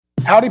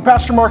Howdy,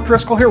 Pastor Mark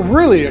Driscoll here.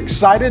 Really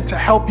excited to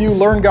help you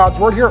learn God's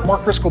Word here at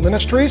Mark Driscoll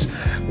Ministries.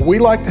 We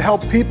like to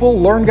help people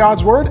learn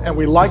God's Word, and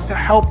we like to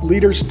help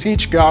leaders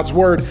teach God's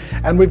Word.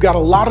 And we've got a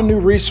lot of new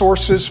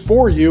resources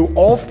for you,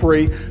 all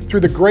free,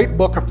 through the great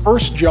book of 1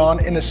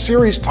 John in a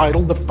series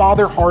titled The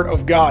Father Heart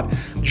of God.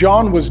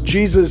 John was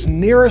Jesus'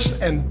 nearest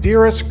and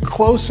dearest,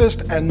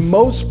 closest and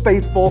most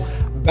faithful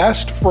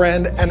best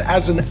friend, and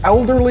as an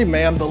elderly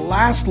man, the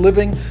last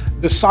living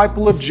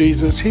disciple of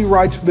Jesus, he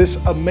writes this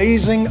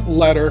amazing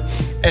letter,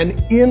 and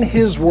in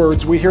his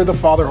words, we hear the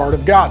Father Heart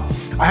of God.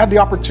 I had the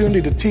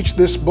opportunity to teach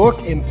this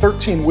book in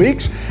 13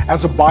 weeks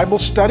as a Bible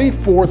study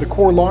for the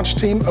core launch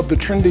team of the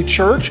Trinity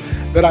Church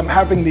that I'm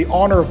having the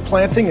honor of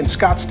planting in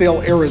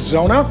Scottsdale,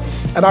 Arizona,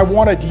 and I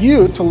wanted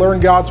you to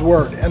learn God's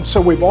Word. And so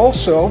we've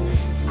also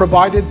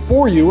provided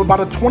for you about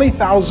a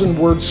 20,000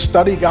 word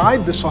study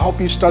guide. This will help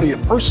you study it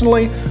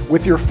personally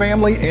with your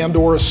family and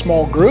or a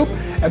small group.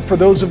 And for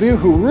those of you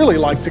who really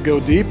like to go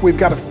deep, we've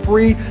got a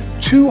free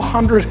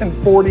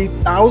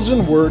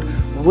 240,000 word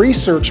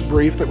research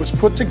brief that was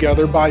put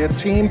together by a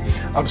team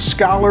of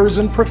scholars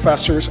and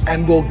professors,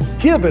 and we'll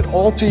give it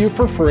all to you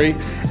for free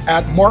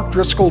at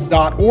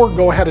markdriscoll.org.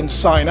 Go ahead and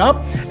sign up,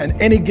 and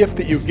any gift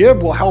that you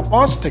give will help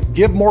us to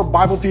give more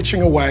Bible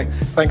teaching away.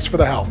 Thanks for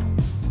the help.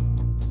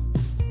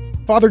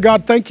 Father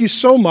God, thank you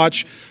so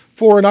much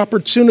for an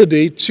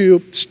opportunity to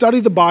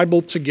study the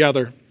Bible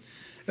together.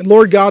 And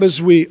Lord God,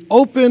 as we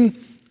open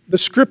the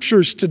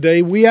Scriptures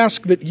today, we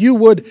ask that you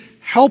would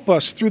help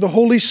us through the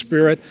Holy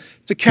Spirit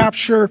to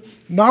capture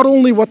not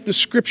only what the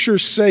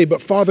Scriptures say, but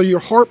Father, your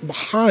heart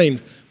behind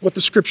what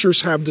the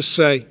Scriptures have to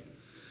say.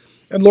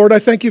 And Lord, I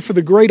thank you for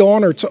the great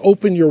honor to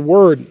open your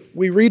Word.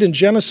 We read in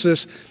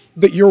Genesis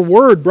that your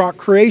Word brought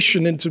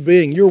creation into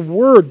being. Your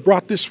Word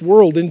brought this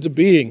world into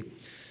being.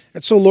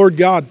 And so, Lord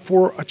God,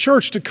 for a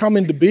church to come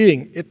into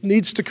being, it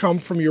needs to come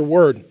from your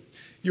Word.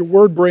 Your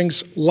Word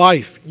brings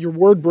life. Your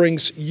Word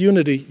brings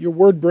unity. Your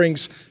Word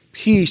brings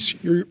peace.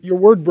 Your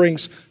Word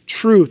brings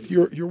truth.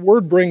 Your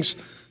Word brings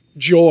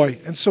joy.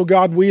 And so,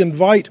 God, we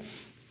invite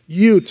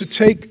you to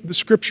take the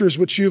Scriptures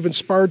which you've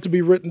inspired to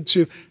be written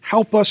to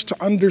help us to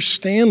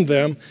understand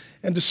them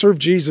and to serve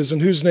Jesus, in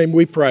whose name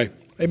we pray.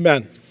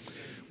 Amen.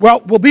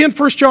 Well, we'll be in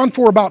 1 John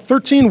for about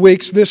 13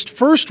 weeks. This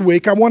first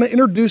week, I want to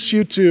introduce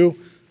you to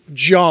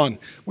John.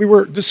 We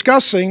were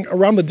discussing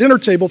around the dinner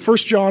table 1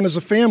 John as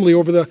a family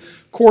over the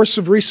course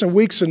of recent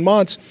weeks and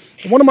months.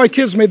 And one of my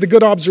kids made the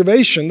good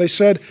observation. They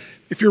said,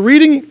 if you're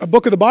reading a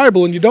book of the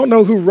Bible and you don't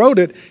know who wrote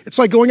it, it's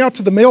like going out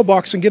to the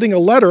mailbox and getting a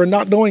letter and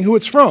not knowing who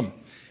it's from.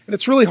 And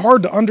it's really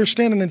hard to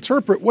understand and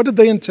interpret. What did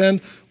they intend?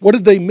 What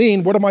did they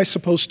mean? What am I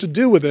supposed to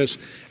do with this?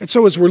 And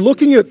so as we're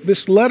looking at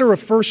this letter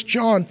of 1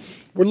 John,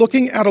 we're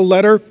looking at a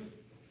letter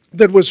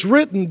that was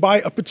written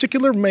by a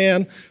particular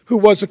man who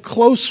was a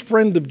close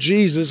friend of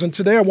Jesus. And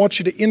today I want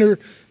you to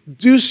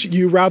introduce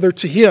you rather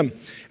to him.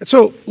 And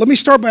so let me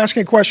start by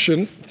asking a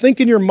question. Think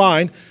in your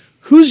mind,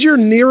 who's your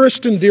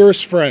nearest and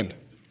dearest friend?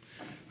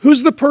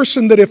 Who's the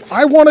person that if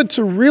I wanted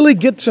to really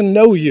get to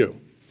know you,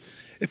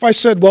 if I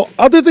said, well,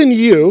 other than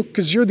you,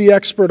 because you're the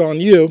expert on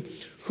you,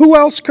 who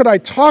else could I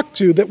talk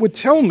to that would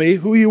tell me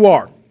who you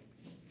are?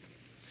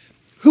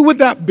 Who would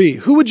that be?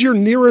 Who would your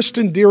nearest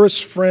and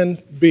dearest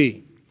friend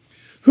be?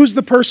 Who's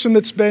the person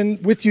that's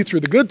been with you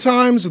through the good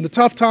times and the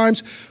tough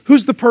times?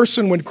 Who's the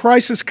person when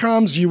crisis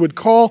comes you would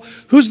call?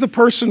 Who's the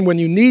person when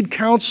you need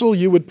counsel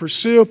you would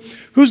pursue?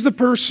 Who's the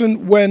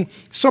person when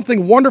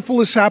something wonderful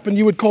has happened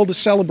you would call to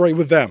celebrate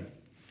with them?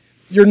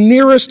 Your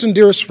nearest and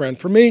dearest friend.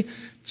 For me,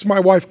 it's my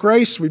wife,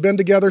 Grace. We've been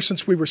together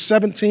since we were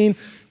 17.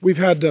 We've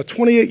had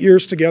 28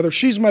 years together.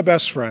 She's my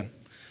best friend.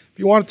 If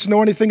you wanted to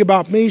know anything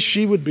about me,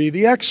 she would be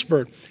the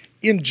expert.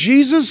 In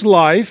Jesus'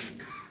 life,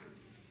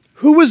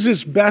 who was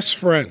his best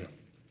friend?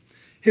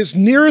 His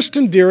nearest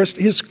and dearest,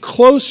 his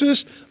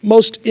closest,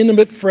 most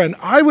intimate friend.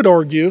 I would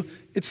argue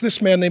it's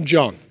this man named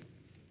John,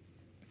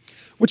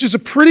 which is a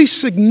pretty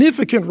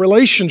significant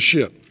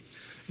relationship.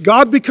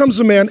 God becomes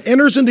a man,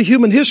 enters into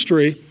human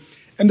history,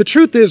 and the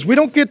truth is we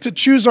don't get to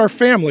choose our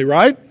family,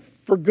 right?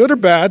 For good or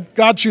bad,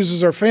 God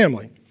chooses our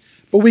family.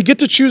 But we get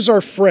to choose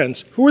our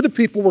friends. Who are the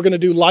people we're going to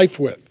do life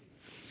with?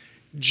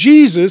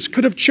 Jesus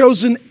could have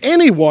chosen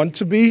anyone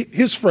to be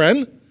his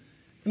friend,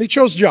 and he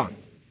chose John.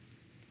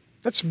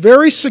 That's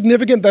very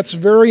significant. That's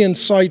very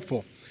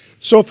insightful.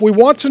 So if we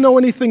want to know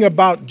anything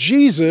about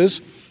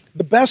Jesus,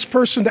 the best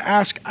person to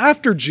ask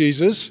after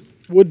Jesus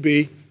would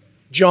be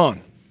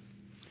John.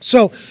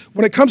 So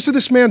when it comes to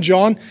this man,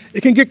 John,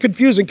 it can get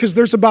confusing because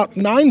there's about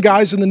 9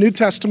 guys in the New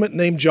Testament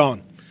named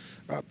John.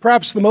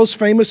 Perhaps the most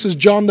famous is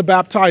John the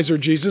Baptizer,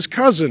 Jesus'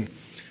 cousin.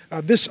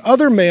 This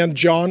other man,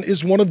 John,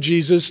 is one of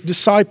Jesus'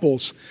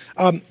 disciples.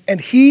 And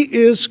he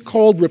is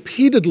called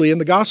repeatedly in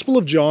the Gospel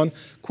of John,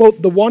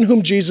 quote, the one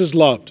whom Jesus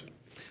loved.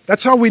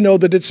 That's how we know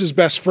that it's his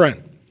best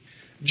friend.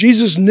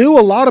 Jesus knew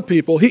a lot of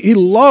people. He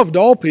loved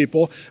all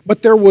people,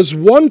 but there was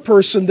one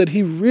person that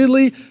he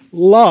really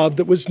loved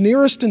that was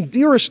nearest and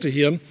dearest to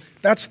him.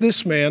 That's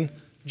this man,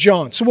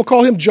 John. So we'll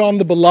call him John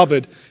the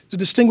Beloved to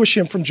distinguish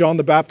him from John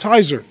the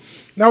Baptizer.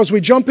 Now, as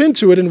we jump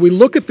into it and we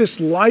look at this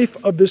life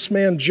of this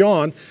man,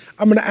 John,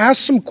 I'm going to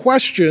ask some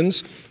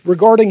questions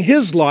regarding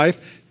his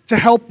life to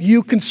help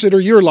you consider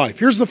your life.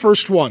 Here's the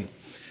first one.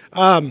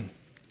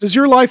 Does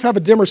your life have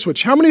a dimmer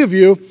switch? How many of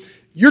you,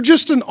 you're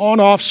just an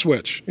on-off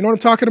switch? You know what I'm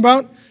talking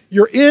about?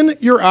 You're in,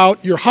 you're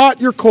out, you're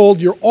hot, you're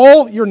cold, you're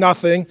all, you're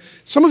nothing.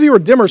 Some of you are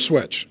dimmer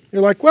switch.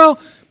 You're like, well,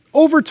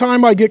 over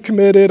time I get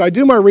committed, I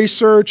do my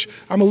research,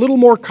 I'm a little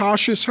more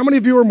cautious. How many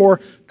of you are more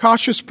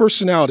cautious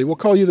personality? We'll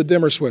call you the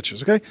dimmer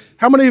switches, okay?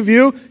 How many of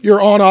you, you're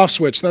on-off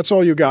switch? That's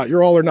all you got.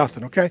 You're all or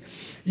nothing, okay?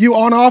 You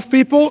on-off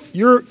people,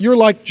 you're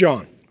like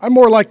John. I'm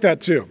more like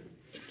that too.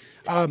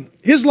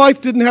 His life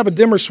didn't have a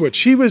dimmer switch.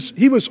 He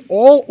was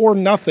all or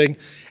nothing.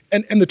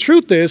 And the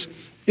truth is,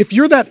 if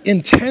you're that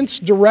intense,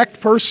 direct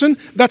person,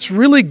 that's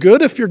really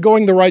good if you're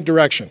going the right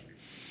direction.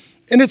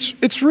 And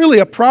it's really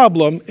a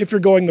problem if you're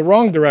going the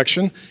wrong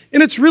direction.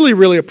 And it's really,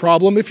 really a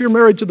problem if you're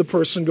married to the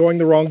person going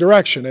the wrong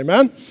direction.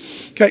 Amen?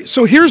 Okay,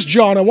 so here's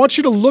John. I want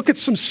you to look at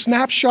some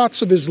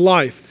snapshots of his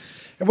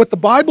life. And what the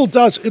Bible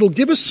does, it'll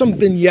give us some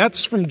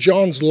vignettes from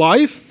John's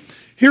life.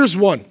 Here's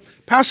one.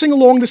 Passing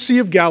along the Sea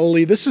of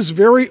Galilee. This is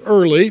very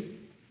early.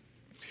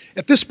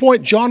 At this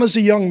point, John is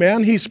a young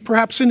man. He's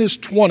perhaps in his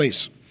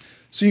 20s.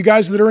 So you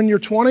guys that are in your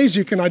 20s,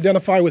 you can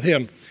identify with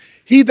him.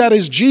 He, that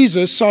is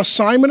Jesus, saw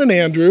Simon and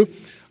Andrew,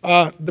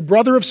 the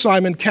brother of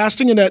Simon,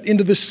 casting a net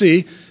into the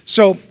sea.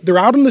 So they're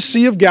out in the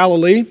Sea of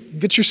Galilee.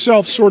 Get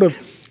yourself sort of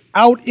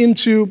out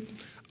into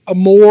a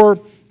more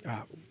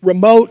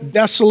remote,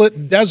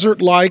 desolate,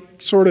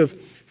 desert-like, sort of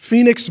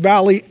Phoenix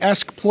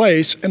Valley-esque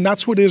place, and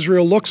that's what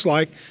Israel looks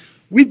like.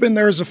 We've been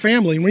there as a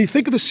family. And when you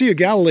think of the Sea of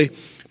Galilee,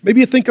 maybe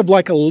you think of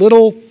like a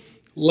little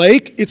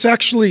lake. It's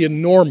actually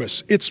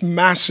enormous. It's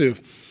massive.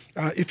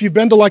 If you've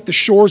been to like the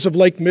shores of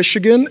Lake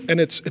Michigan, and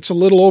it's a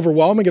little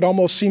overwhelming, it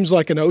almost seems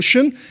like an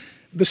ocean.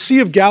 The Sea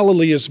of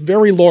Galilee is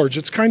very large.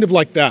 It's kind of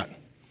like that.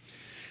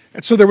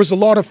 And so there was a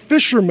lot of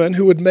fishermen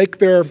who would make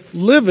their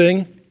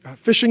living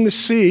fishing the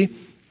sea.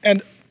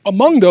 And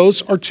among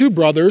those are two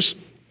brothers,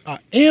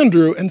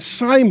 Andrew and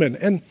Simon.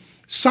 And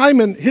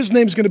Simon, his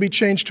name's going to be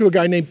changed to a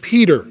guy named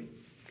Peter.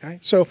 Okay?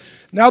 So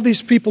now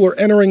these people are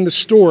entering the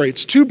story.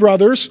 It's two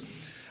brothers.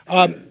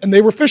 And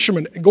they were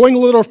fishermen. Going a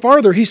little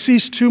farther, he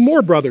sees two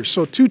more brothers.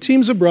 So two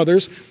teams of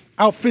brothers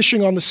out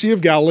fishing on the Sea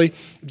of Galilee.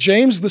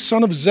 James, the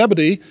son of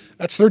Zebedee,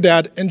 that's their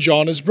dad, and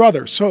John, his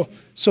brother. So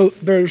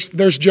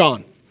there's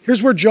John.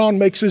 Here's where John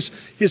makes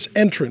his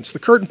entrance. The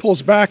curtain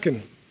pulls back,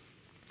 and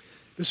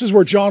this is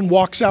where John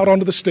walks out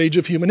onto the stage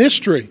of human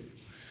history.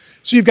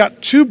 So you've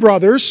got two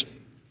brothers.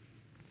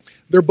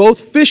 They're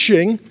both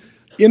fishing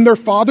in their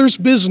father's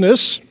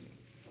business,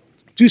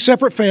 two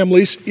separate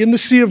families in the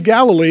Sea of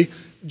Galilee.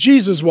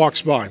 Jesus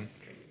walks by.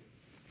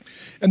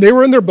 And they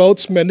were in their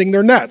boats mending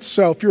their nets.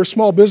 So if you're a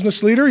small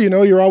business leader, you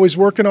know you're always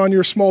working on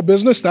your small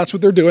business. That's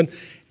what they're doing.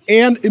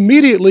 And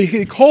immediately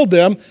he called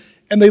them,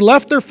 and they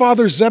left their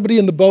father Zebedee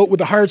in the boat with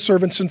the hired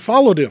servants and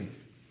followed him.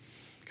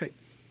 Okay.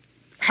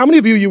 How many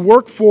of you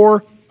work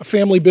for a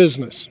family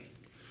business?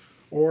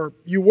 Or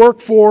you work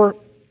for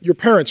your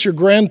parents, your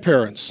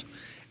grandparents,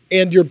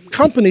 and your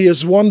company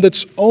is one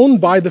that's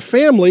owned by the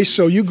family,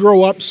 so you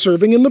grow up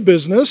serving in the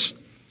business.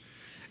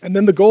 And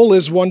then the goal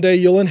is one day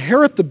you'll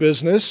inherit the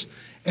business,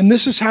 and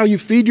this is how you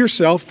feed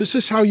yourself, this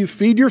is how you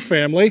feed your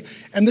family,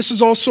 and this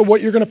is also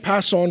what you're going to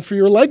pass on for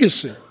your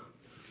legacy.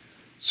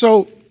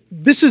 So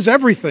this is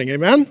everything,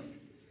 amen?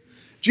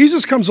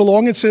 Jesus comes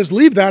along and says,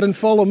 leave that and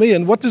follow me,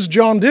 and what does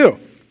John do?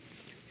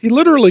 He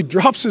literally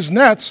drops his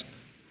nets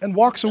and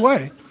walks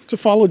away to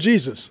follow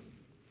Jesus.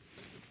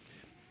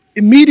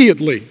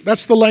 Immediately,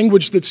 that's the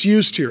language that's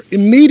used here,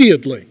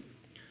 immediately.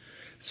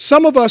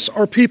 Some of us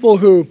are people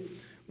who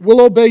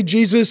will obey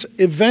Jesus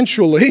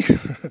eventually.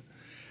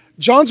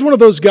 John's one of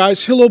those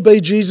guys, he'll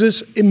obey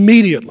Jesus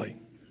immediately.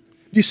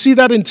 Do you see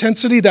that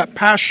intensity, that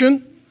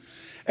passion?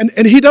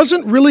 And he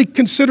doesn't really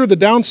consider the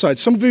downside.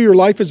 Some of you, your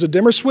life is a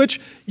dimmer switch.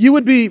 You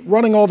would be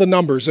running all the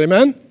numbers,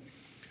 amen?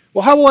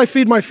 Well, how will I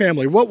feed my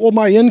family? What will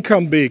my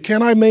income be?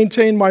 Can I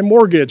maintain my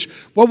mortgage?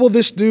 What will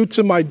this do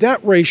to my debt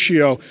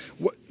ratio?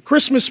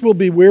 Christmas will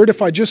be weird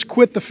if I just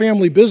quit the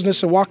family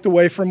business and walked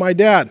away from my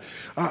dad.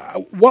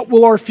 What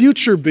will our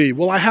future be?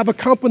 Will I have a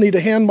company to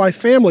hand my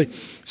family?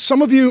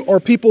 Some of you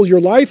are people, your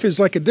life is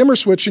like a dimmer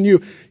switch, and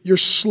you're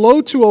slow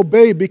to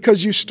obey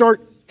because you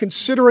start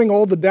considering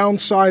all the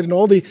downside and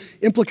all the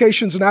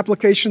implications and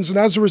applications, and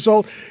as a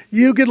result,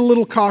 you get a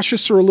little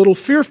cautious or a little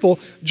fearful.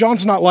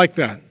 John's not like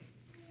that.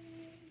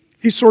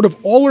 He's sort of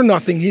all or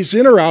nothing. He's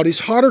in or out. He's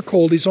hot or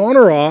cold. He's on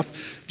or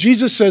off.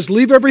 Jesus says,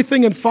 leave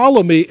everything and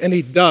follow me, and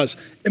he does.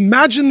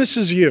 Imagine this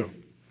is you.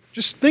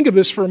 Just think of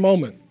this for a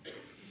moment.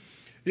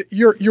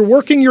 You're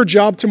working your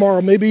job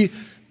tomorrow. Maybe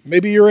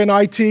you're in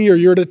IT or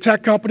you're at a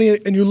tech company,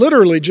 and you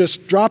literally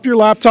just drop your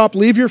laptop,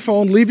 leave your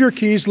phone, leave your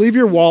keys, leave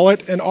your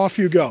wallet, and off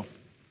you go.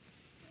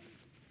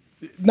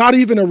 Not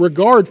even a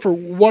regard for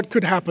what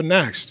could happen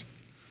next.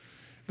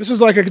 This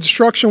is like a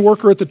construction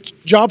worker at the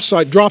job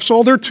site, drops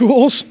all their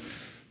tools,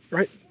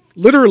 right?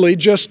 Literally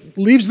just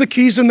leaves the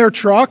keys in their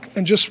truck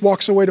and just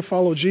walks away to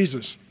follow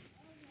Jesus.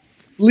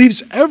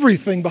 leaves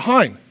everything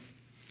behind.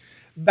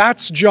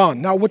 That's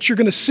John. Now, what you're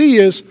going to see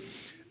is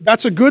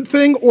that's a good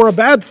thing or a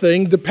bad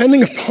thing,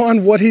 depending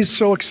upon what he's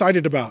so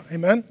excited about.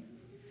 Amen?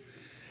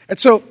 And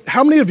so,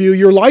 how many of you,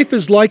 your life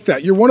is like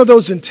that? You're one of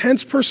those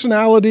intense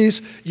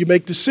personalities. You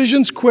make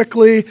decisions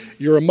quickly.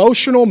 You're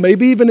emotional,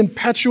 maybe even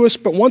impetuous.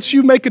 But once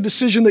you make a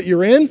decision that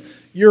you're in,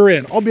 you're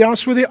in. I'll be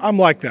honest with you, I'm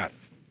like that.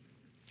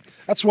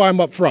 That's why I'm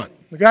up front.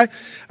 Okay?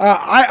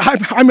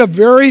 I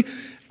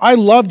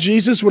love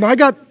Jesus. When I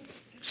got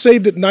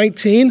saved at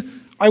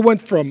 19, I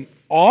went from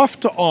off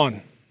to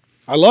on.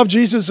 I love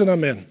Jesus and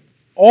I'm in.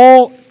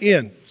 All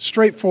in.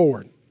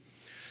 Straightforward.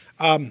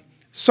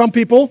 Some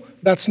people,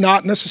 that's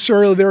not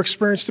necessarily their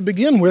experience to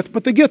begin with,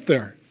 but they get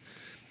there.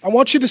 I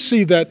want you to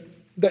see that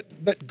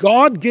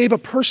God gave a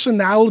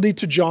personality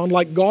to John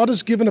like God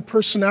has given a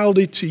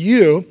personality to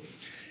you,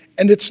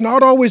 and it's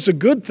not always a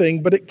good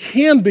thing, but it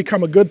can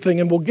become a good thing,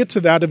 and we'll get to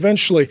that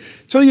eventually.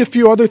 Tell you a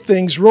few other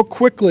things real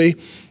quickly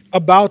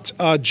about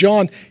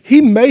John.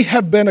 He may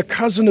have been a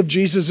cousin of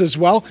Jesus as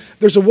well.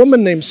 There's a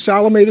woman named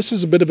Salome. This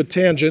is a bit of a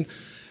tangent,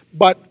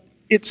 but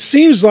it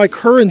seems like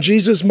her and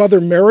Jesus'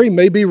 mother Mary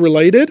may be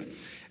related.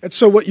 And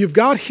so what you've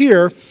got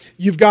here,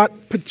 you've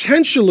got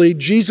potentially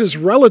Jesus'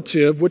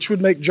 relative, which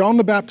would make John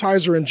the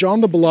Baptizer and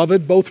John the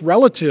Beloved both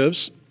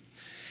relatives.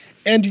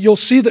 And you'll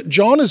see that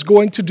John is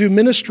going to do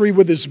ministry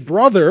with his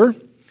brother,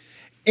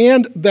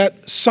 and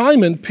that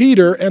Simon,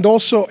 Peter, and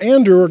also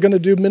Andrew are going to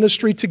do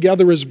ministry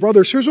together as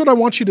brothers. Here's what I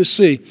want you to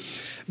see,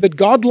 that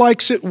God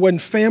likes it when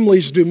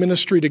families do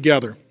ministry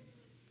together.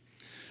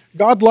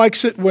 God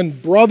likes it when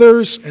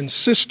brothers and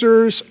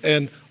sisters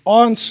and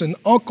aunts and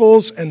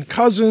uncles and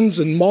cousins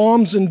and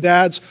moms and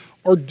dads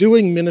are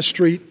doing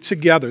ministry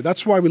together.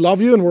 That's why we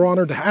love you and we're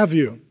honored to have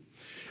you.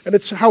 And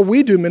it's how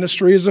we do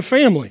ministry as a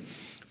family.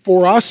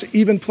 For us,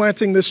 even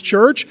planting this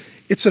church,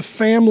 it's a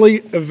family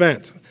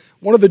event.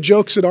 One of the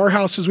jokes at our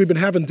house as we've been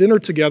having dinner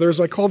together is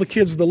I call the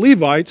kids the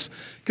Levites,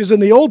 because in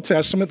the Old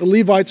Testament, the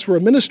Levites were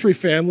a ministry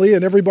family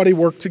and everybody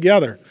worked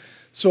together.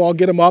 So I'll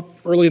get them up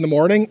early in the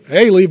morning.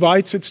 Hey,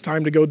 Levites, it's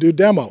time to go do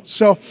demo.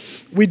 So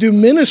we do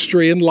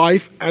ministry in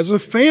life as a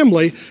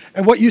family.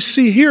 And what you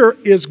see here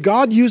is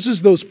God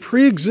uses those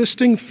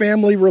pre-existing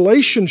family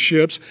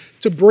relationships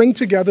to bring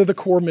together the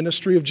core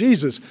ministry of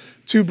Jesus.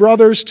 Two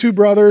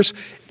brothers,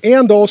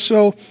 and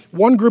also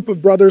one group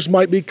of brothers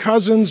might be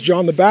cousins.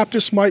 John the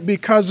Baptist might be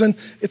cousin.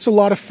 It's a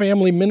lot of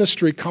family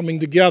ministry coming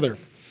together.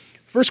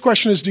 First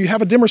question is, do you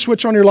have a dimmer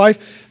switch on your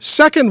life?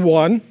 Second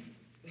one,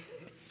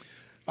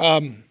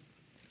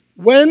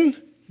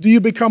 when do you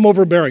become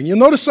overbearing? You'll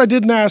notice I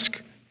didn't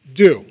ask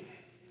do.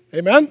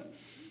 Amen?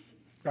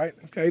 Right?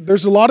 Okay.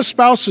 There's a lot of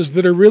spouses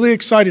that are really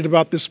excited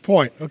about this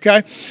point.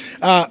 Okay?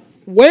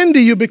 When do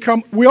you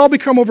become, we all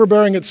become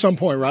overbearing at some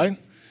point, right?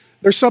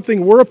 There's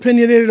something we're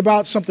opinionated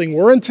about, something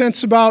we're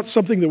intense about,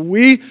 something that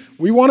we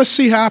want to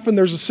see happen.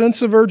 There's a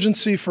sense of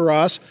urgency for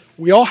us.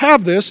 We all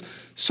have this.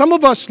 Some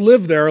of us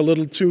live there a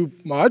little too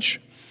much.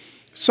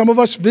 Some of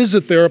us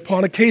visit there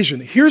upon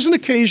occasion. Here's an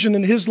occasion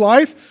in his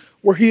life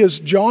where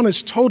John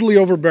is totally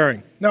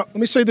overbearing. Now, let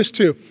me say this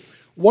too.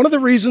 One of the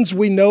reasons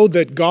we know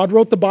that God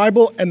wrote the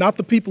Bible and not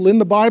the people in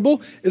the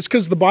Bible is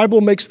because the Bible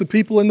makes the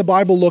people in the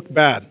Bible look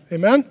bad.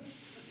 Amen?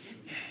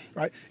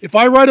 Right? If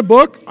I write a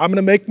book, I'm going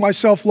to make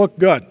myself look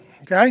good.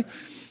 Okay?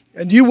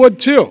 And you would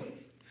too.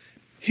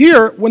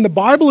 Here, when the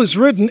Bible is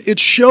written, it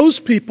shows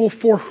people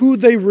for who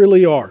they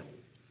really are.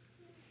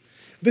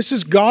 This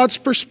is God's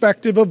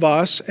perspective of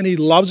us, and He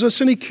loves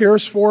us and He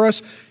cares for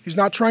us. He's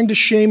not trying to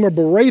shame or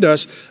berate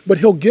us, but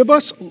He'll give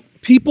us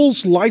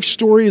people's life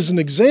story as an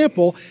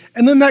example,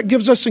 and then that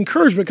gives us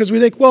encouragement because we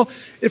think, well,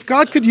 if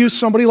God could use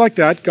somebody like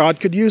that, God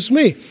could use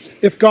me.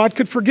 If God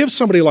could forgive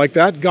somebody like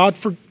that, God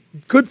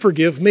could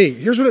forgive me.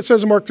 Here's what it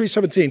says in Mark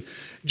 3:17.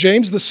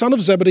 James, the son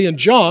of Zebedee, and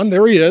John,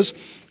 there he is,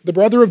 the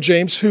brother of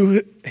James,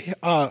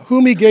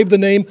 whom he gave the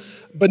name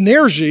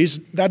Boanerges,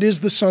 that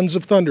is the sons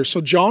of thunder.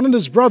 So John and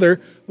his brother,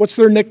 what's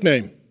their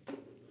nickname?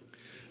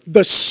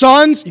 The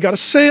sons, you got to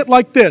say it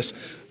like this,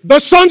 the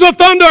sons of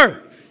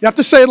thunder. You have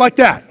to say it like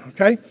that,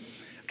 okay?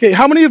 Okay,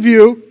 how many of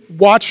you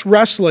watch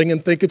wrestling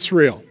and think it's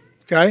real?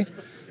 Okay?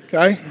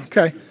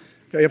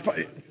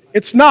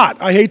 It's not.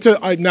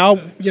 Now,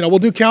 we'll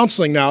do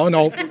counseling now, and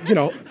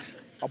I'll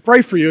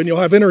pray for you, and you'll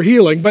have inner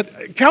healing. But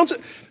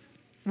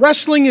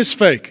wrestling is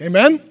fake.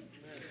 Amen?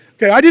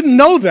 Okay, I didn't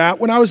know that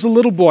when I was a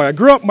little boy. I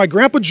grew up, my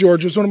grandpa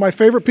George was one of my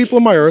favorite people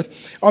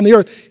on the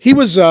earth. He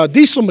was a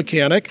diesel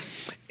mechanic,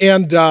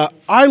 and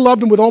I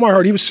loved him with all my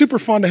heart. He was super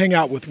fun to hang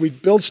out with.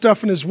 We'd build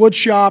stuff in his wood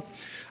shop.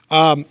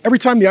 Every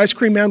time the ice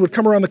cream man would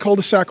come around the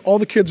cul-de-sac, all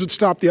the kids would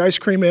stop the ice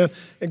cream man.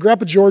 And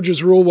Grandpa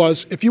George's rule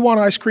was, if you want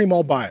ice cream,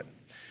 I'll buy it.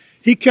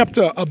 He kept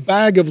a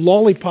bag of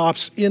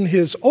lollipops in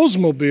his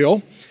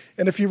Oldsmobile.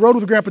 And if you rode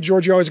with Grandpa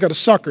George, you always got a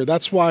sucker.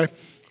 That's why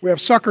we have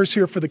suckers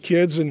here for the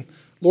kids. And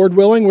Lord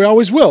willing, we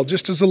always will,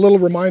 just as a little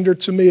reminder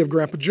to me of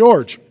Grandpa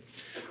George.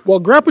 Well,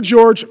 Grandpa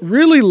George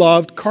really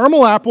loved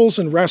caramel apples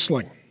and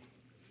wrestling.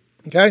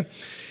 Okay?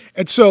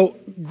 And so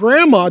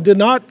Grandma did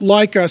not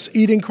like us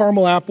eating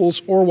caramel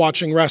apples or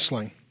watching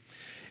wrestling.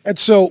 And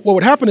so what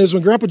would happen is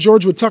when Grandpa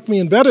George would tuck me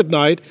in bed at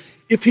night,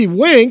 if he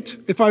winked,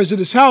 if I was at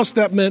his house,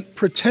 that meant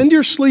pretend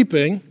you're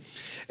sleeping,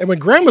 and when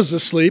Grandma's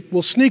asleep,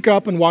 we'll sneak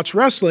up and watch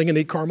wrestling and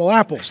eat caramel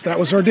apples. That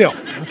was our deal,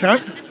 okay?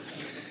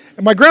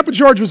 And my Grandpa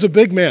George was a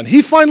big man.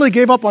 He finally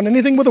gave up on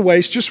anything with a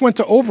waist, just went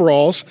to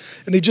overalls,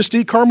 and he'd just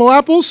eat caramel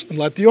apples and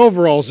let the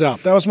overalls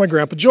out. That was my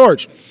Grandpa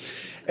George.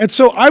 And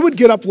so I would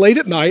get up late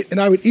at night, and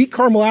I would eat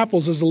caramel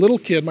apples as a little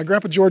kid. My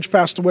Grandpa George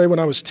passed away when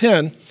I was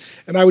 10,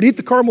 and I would eat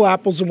the caramel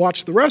apples and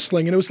watch the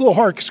wrestling, and it was a little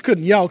hard because we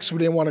couldn't yell because we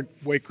didn't want to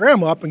wake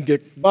Grandma up and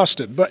get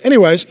busted. But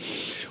anyways,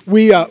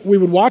 we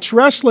would watch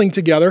wrestling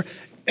together,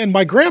 and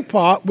my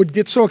grandpa would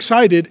get so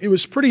excited, it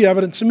was pretty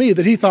evident to me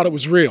that he thought it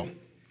was real.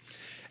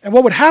 And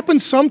what would happen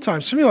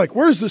sometimes, some of you are like,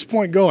 where's this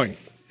point going?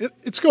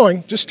 It's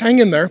going, just hang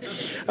in there.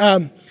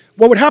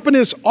 What would happen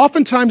is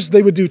oftentimes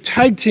they would do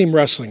tag team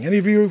wrestling. Any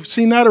of you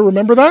seen that or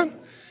remember that?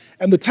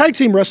 And the tag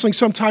team wrestling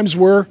sometimes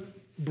were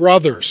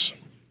brothers.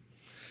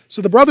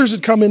 So the brothers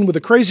would come in with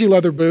the crazy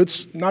leather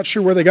boots, not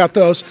sure where they got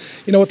those,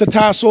 with the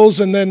tassels,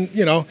 and then,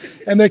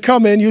 and they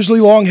come in, usually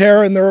long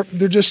hair, and they're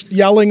just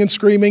yelling and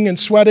screaming and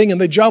sweating, and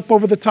they jump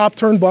over the top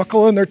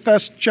turnbuckle, and they're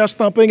chest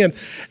thumping,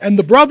 and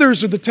the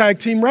brothers are the tag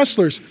team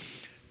wrestlers.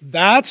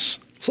 That's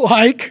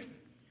like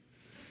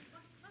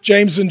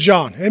James and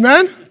John.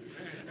 Amen?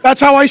 That's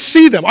how I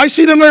see them. I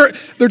see them,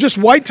 they're just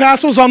white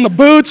tassels on the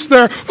boots.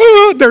 They're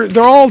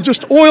all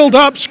just oiled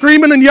up,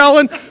 screaming and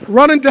yelling,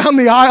 running down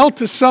the aisle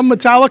to some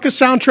Metallica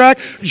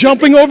soundtrack,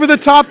 jumping over the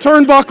top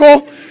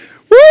turnbuckle.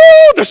 Woo!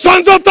 The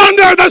Sons of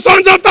Thunder! The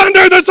Sons of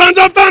Thunder! The Sons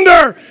of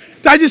Thunder!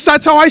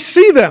 That's how I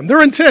see them.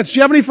 They're intense. Do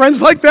you have any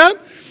friends like that?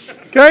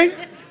 Okay?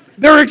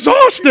 They're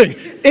exhausting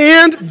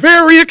and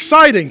very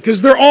exciting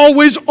because they're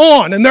always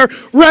on and they're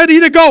ready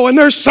to go and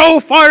they're so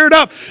fired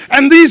up.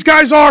 And these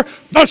guys are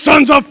the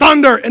Sons of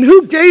Thunder. And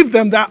who gave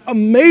them that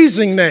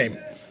amazing name?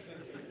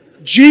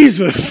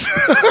 Jesus.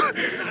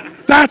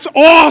 That's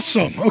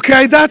awesome,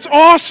 okay? That's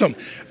awesome.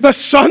 The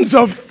Sons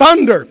of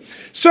Thunder.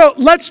 So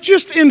let's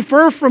just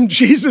infer from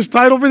Jesus'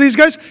 title for these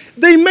guys,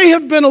 they may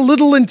have been a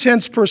little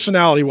intense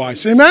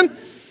personality-wise. Amen?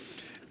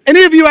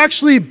 Any of you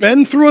actually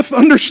been through a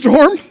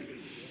thunderstorm?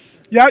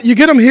 Yeah, you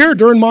get them here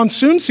during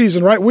monsoon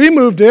season, right? We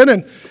moved in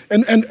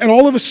and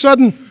all of a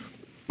sudden,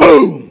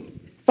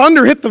 boom,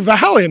 thunder hit the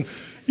valley and,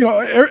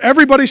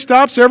 everybody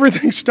stops,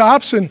 everything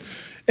stops and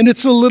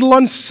it's a little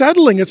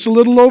unsettling. It's a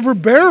little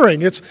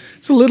overbearing. It's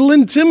a little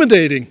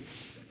intimidating.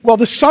 Well,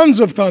 the Sons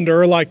of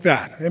Thunder are like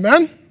that.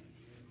 Amen?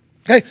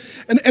 Okay,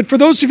 and for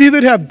those of you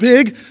that have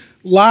big,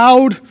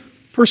 loud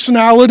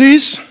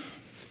personalities,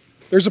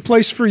 there's a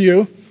place for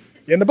you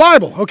in the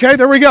Bible. Okay,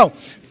 there we go.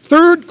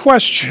 Third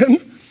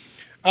question.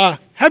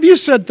 Have you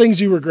said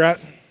things you regret?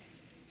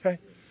 Okay.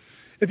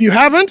 If you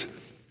haven't,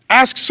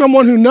 ask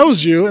someone who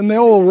knows you and they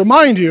will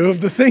remind you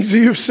of the things that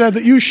you've said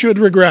that you should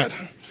regret.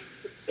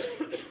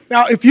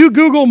 Now, if you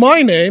Google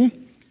my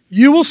name,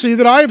 you will see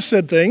that I have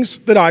said things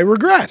that I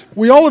regret.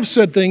 We all have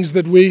said things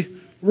that we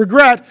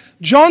regret.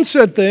 John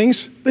said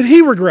things that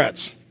he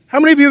regrets. How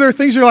many of you there are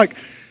things you're like,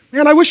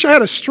 man, I wish I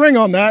had a string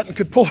on that and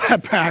could pull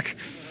that back.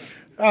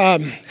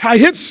 I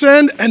hit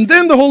send, and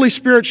then the Holy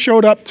Spirit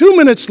showed up 2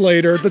 minutes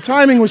later. The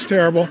timing was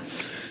terrible.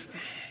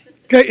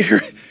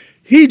 Okay,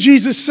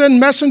 Jesus, sent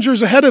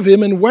messengers ahead of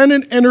him and went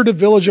and entered a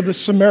village of the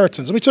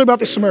Samaritans. Let me tell you about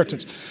the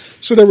Samaritans.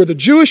 So there were the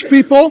Jewish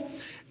people,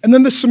 and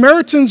then the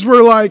Samaritans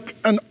were like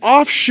an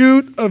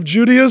offshoot of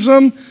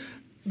Judaism.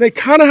 They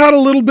kind of had a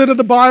little bit of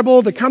the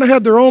Bible. They kind of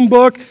had their own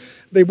book.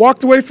 They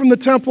walked away from the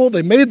temple.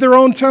 They made their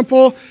own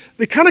temple.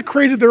 They kind of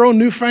created their own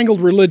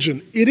newfangled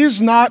religion. It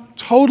is not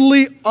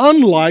totally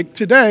unlike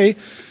today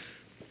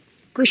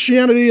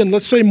Christianity and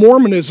let's say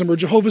Mormonism or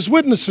Jehovah's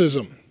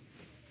Witnessism.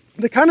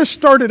 They kind of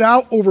started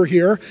out over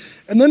here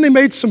and then they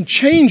made some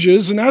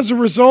changes, and as a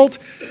result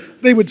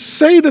they would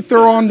say that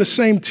they're on the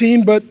same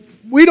team, but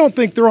we don't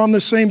think they're on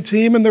the same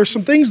team, and there's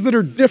some things that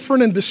are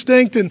different and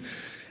distinct, and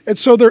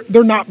so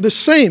they're not the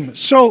same.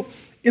 So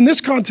in this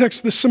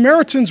context, the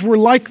Samaritans were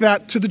like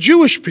that to the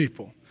Jewish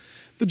people.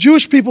 The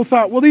Jewish people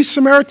thought, well, these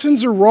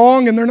Samaritans are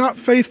wrong and they're not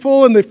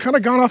faithful and they've kind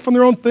of gone off on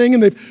their own thing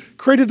and they've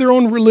created their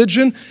own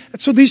religion.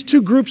 And so these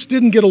two groups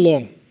didn't get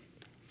along.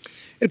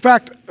 In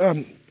fact,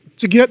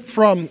 to get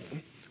from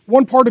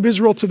one part of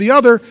Israel to the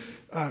other,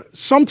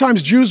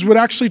 sometimes Jews would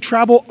actually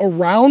travel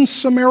around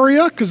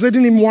Samaria because they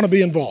didn't even want to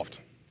be involved.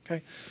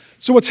 Okay?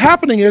 So what's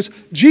happening is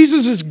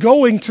Jesus is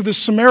going to the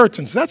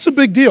Samaritans. That's a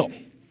big deal.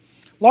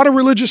 A lot of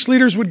religious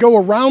leaders would go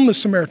around the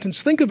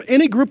Samaritans. Think of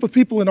any group of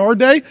people in our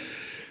day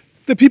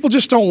that people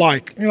just don't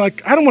like. You're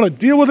like, I don't want to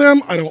deal with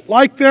them. I don't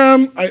like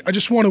them. I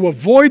just want to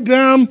avoid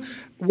them.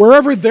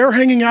 Wherever they're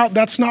hanging out,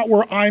 that's not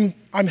where I'm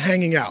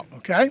hanging out,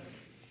 okay?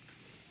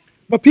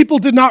 But people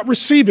did not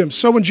receive him.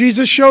 So when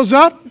Jesus shows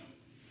up,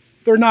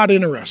 they're not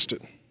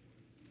interested.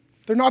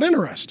 They're not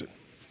interested.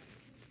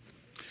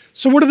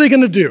 So what are they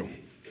going to do?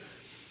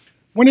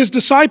 When his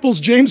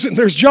disciples, James and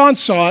there's John,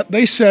 saw it,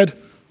 they said,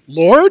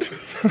 Lord,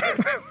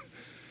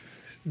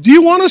 do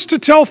you want us to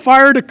tell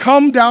fire to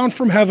come down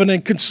from heaven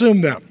and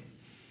consume them?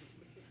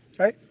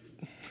 Okay?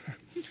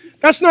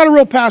 That's not a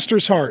real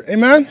pastor's heart.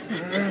 Amen?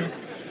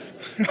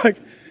 Like,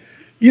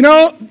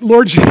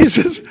 Lord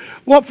Jesus,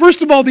 well,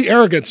 first of all, the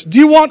arrogance. Do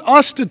you want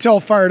us to tell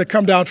fire to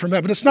come down from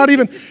heaven? It's not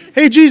even,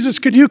 hey, Jesus,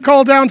 could you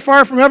call down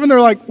fire from heaven?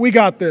 They're like, we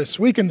got this.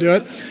 We can do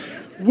it.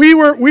 We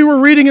were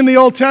reading in the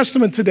Old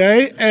Testament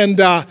today, and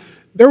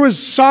there was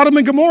Sodom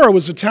and Gomorrah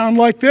was a town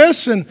like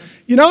this, and,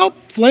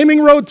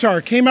 flaming road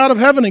tar came out of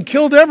heaven and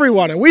killed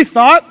everyone. And we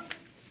thought,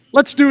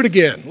 let's do it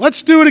again.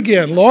 Let's do it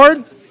again,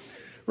 Lord.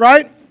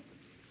 Right?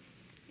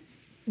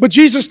 But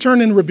Jesus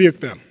turned and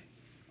rebuked them.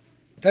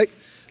 Okay?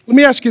 Let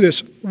me ask you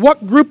this.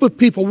 What group of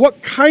people,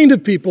 what kind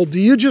of people do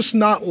you just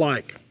not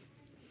like?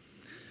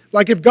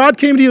 Like if God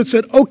came to you and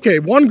said, okay,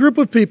 one group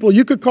of people,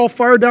 you could call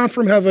fire down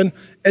from heaven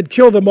and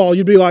kill them all.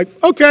 You'd be like,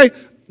 okay,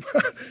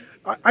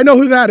 I know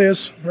who that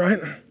is, right?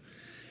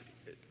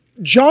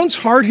 John's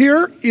heart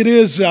here,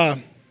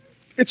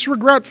 it's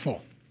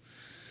regretful.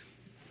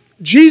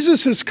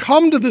 Jesus has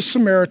come to the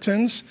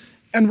Samaritans,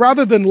 and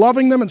rather than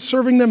loving them and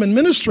serving them and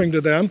ministering to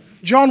them,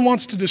 John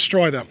wants to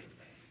destroy them.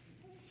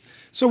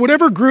 So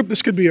whatever group,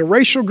 this could be a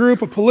racial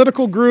group, a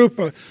political group,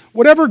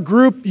 whatever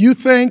group you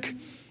think,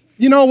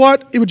 you know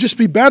what, it would just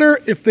be better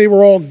if they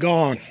were all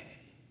gone.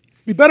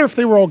 It'd be better if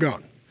they were all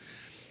gone.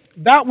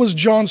 That was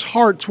John's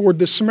heart toward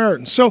the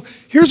Samaritans. So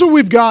here's what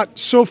we've got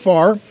so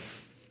far.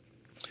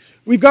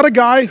 We've got a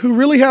guy who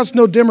really has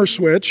no dimmer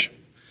switch.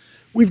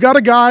 We've got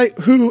a guy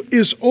who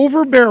is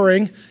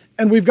overbearing,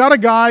 and we've got a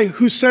guy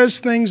who says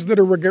things that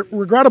are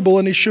regrettable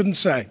and he shouldn't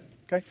say.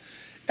 Okay?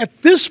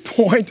 At this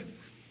point,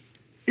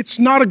 it's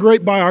not a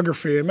great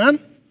biography, amen?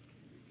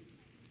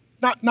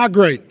 Not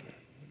great.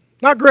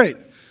 Not great.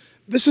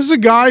 This is a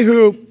guy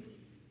who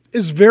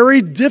is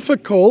very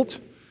difficult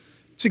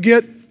to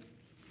get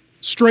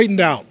straightened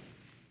out.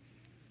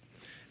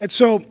 And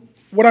so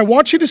what I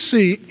want you to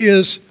see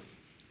is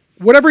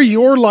whatever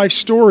your life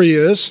story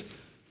is,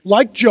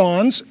 like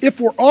John's, if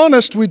we're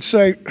honest, we'd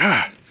say,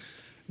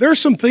 there are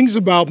some things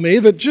about me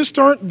that just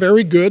aren't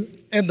very good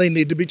and they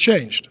need to be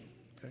changed.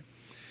 Okay?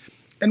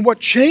 And what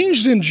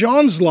changed in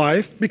John's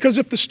life, because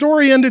if the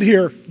story ended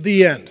here,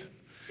 the end.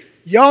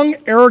 Young,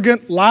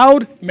 arrogant,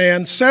 loud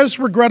man says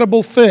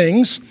regrettable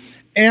things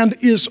and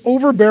is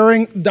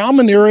overbearing,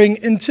 domineering,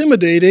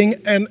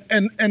 intimidating, and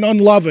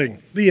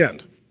unloving. The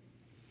end.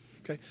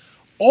 Okay?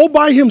 All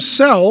by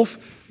himself,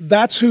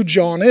 that's who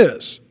John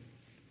is.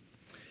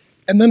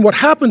 And then what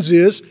happens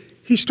is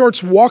he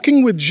starts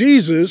walking with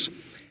Jesus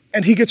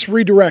and he gets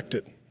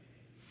redirected.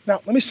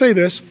 Now, let me say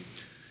this.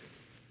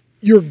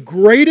 Your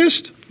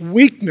greatest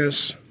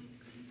weakness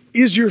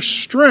is your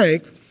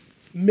strength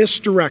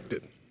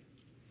misdirected.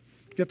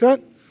 Get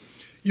that?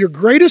 Your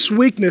greatest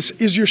weakness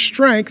is your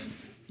strength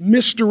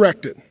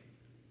misdirected.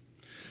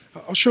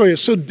 I'll show you.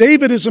 So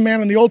David is a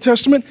man in the Old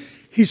Testament.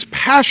 He's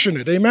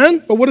passionate,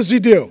 amen? But what does he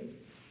do?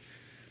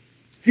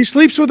 He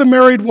sleeps with a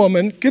married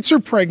woman, gets her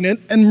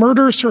pregnant, and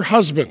murders her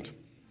husband.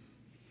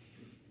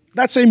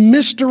 That's a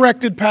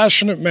misdirected,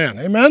 passionate man,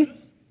 amen?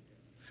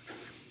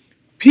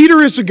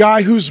 Peter is a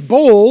guy who's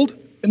bold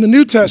in the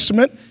New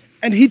Testament,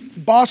 and he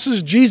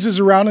bosses Jesus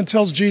around and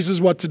tells Jesus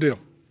what to do.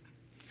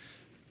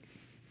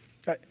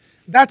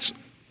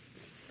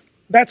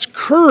 That's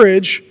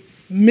courage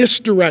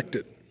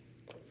misdirected.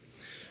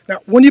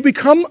 Now, when you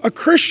become a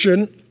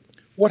Christian,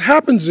 what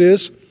happens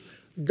is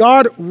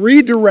God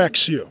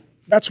redirects you.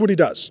 That's what he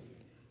does.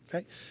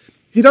 Okay?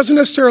 He doesn't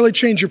necessarily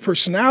change your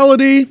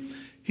personality.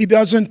 He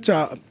doesn't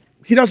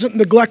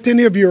neglect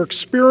any of your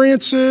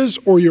experiences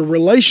or your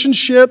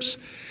relationships.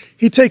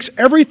 He takes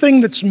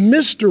everything that's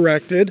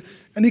misdirected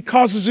and he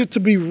causes it to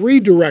be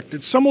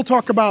redirected. Some will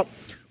talk about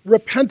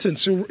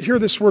repentance. You hear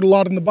this word a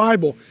lot in the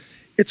Bible.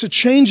 It's a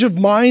change of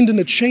mind and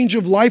a change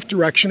of life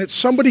direction. It's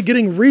somebody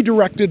getting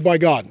redirected by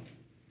God.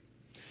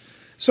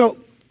 So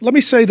let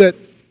me say that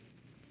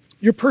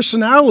your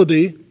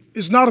personality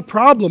is not a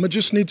problem, it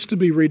just needs to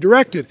be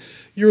redirected.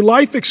 Your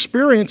life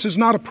experience is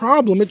not a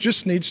problem, it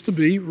just needs to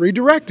be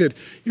redirected.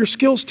 Your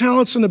skills,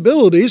 talents, and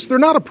abilities, they're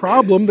not a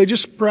problem, they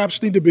just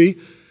perhaps need to be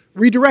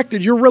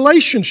redirected. Your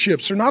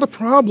relationships are not a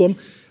problem,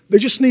 they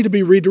just need to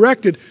be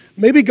redirected.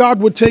 Maybe God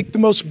would take the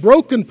most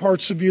broken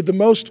parts of you, the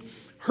most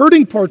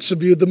hurting parts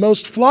of you, the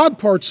most flawed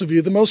parts of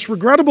you, the most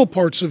regrettable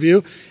parts of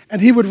you,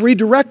 and he would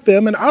redirect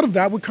them, and out of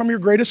that would come your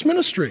greatest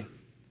ministry.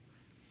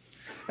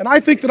 And I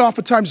think that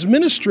oftentimes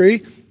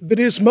ministry that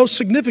is most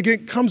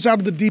significant comes out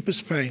of the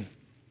deepest pain.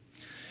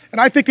 And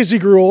I think as he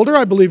grew older,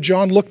 I believe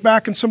John looked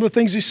back on some of the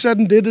things he said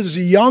and did as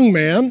a young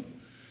man.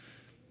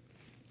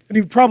 And he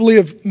would probably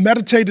have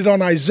meditated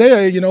on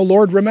Isaiah,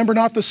 Lord, remember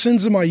not the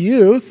sins of my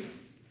youth.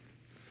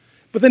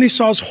 But then he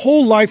saw his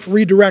whole life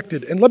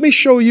redirected. And let me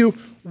show you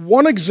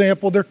one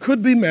example. There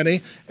could be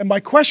many. And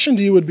my question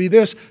to you would be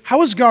this: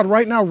 how is God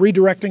right now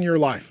redirecting your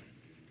life?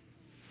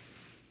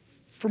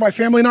 For my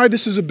family and I,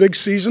 this is a big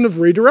season of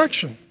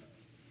redirection.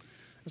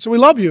 And so we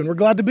love you and we're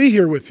glad to be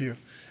here with you.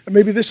 And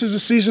maybe this is a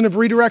season of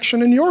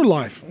redirection in your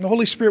life. And the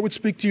Holy Spirit would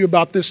speak to you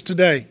about this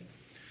today.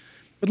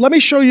 But let me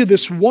show you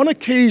this one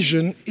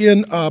occasion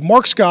in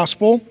Mark's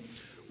Gospel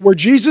where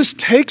Jesus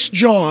takes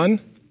John,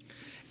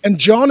 and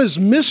John is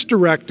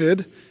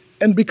misdirected,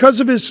 and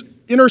because of his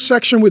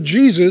intersection with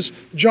Jesus,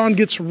 John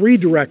gets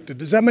redirected.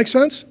 Does that make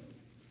sense?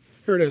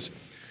 Here it is.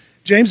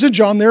 James and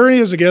John, there he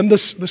is again, the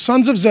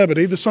sons of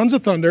Zebedee, the sons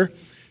of thunder,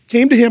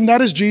 came to him,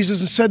 that is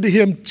Jesus, and said to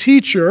him,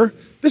 Teacher,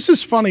 this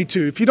is funny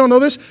too. If you don't know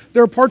this,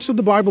 there are parts of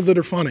the Bible that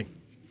are funny.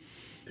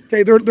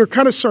 Okay, they're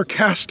kind of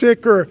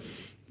sarcastic or a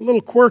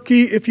little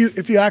quirky if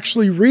you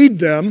actually read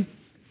them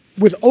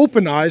with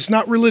open eyes,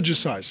 not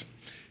religious eyes.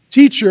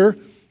 Teacher,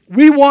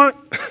 we want,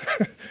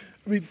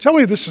 tell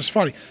me this is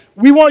funny.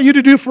 We want you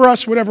to do for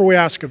us whatever we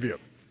ask of you.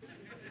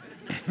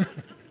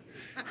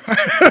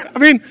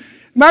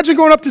 Imagine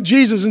going up to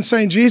Jesus and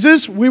saying,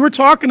 Jesus, we were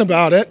talking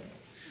about it,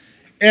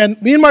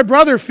 and me and my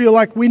brother feel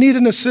like we need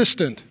an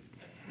assistant.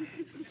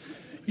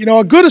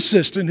 A good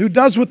assistant who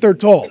does what they're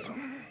told.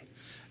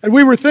 And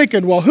we were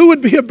thinking, well, who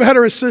would be a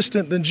better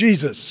assistant than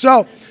Jesus?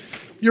 So,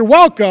 you're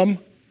welcome.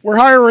 We're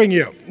hiring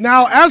you.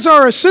 Now, as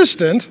our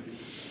assistant,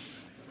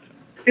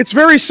 it's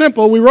very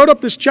simple. We wrote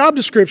up this job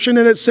description,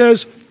 and it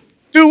says,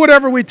 do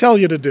whatever we tell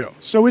you to do.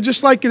 So we'd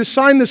just like you to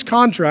sign this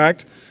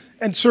contract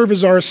and serve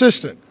as our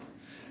assistant.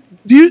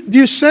 Do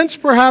you sense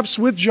perhaps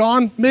with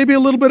John maybe a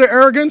little bit of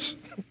arrogance?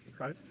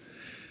 Right?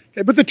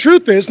 Okay, but the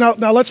truth is, now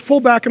let's pull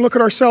back and look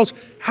at ourselves.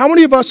 How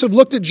many of us have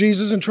looked at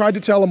Jesus and tried to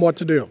tell him what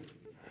to do?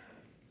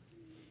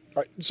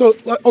 All right, so,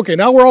 okay,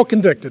 now we're all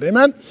convicted,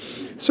 amen?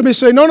 Somebody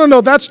say,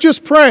 no, that's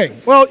just praying.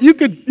 Well, you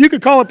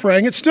could call it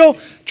praying. It's still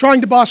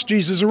trying to boss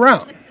Jesus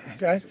around,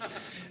 okay?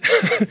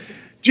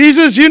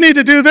 Jesus, you need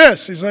to do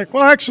this. He's like,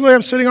 well, actually,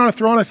 I'm sitting on a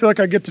throne. I feel like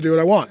I get to do what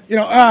I want.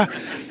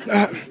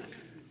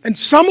 And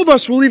some of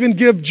us will even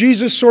give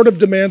Jesus sort of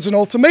demands and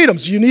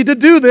ultimatums. You need to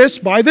do this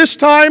by this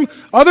time.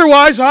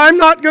 Otherwise, I'm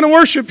not going to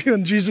worship you.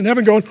 And Jesus in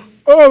heaven going,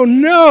 oh,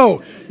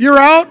 no, you're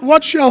out.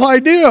 What shall I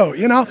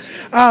do?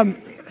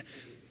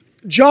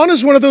 John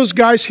is one of those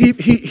guys,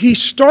 he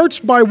starts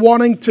by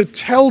wanting to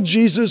tell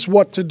Jesus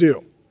what to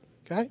do,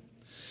 okay?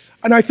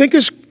 And I think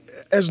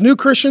as new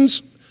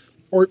Christians,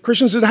 or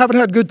Christians that haven't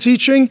had good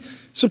teaching,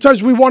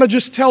 sometimes we want to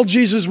just tell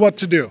Jesus what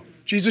to do.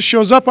 Jesus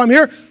shows up, I'm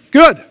here,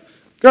 good.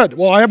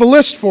 Well, I have a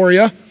list for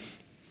you.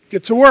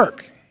 Get to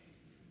work.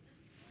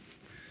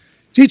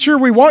 Teacher,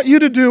 we want you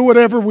to do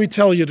whatever we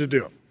tell you to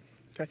do.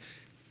 Okay?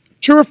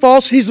 True or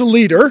false, he's a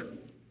leader.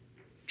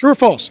 True or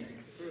false?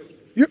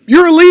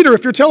 You're a leader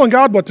if you're telling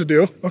God what to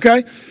do,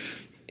 okay?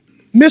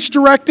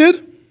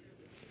 Misdirected?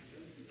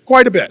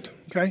 Quite a bit,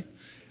 okay?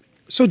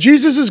 So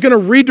Jesus is going to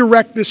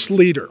redirect this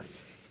leader.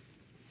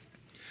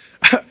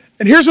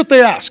 And here's what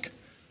they ask.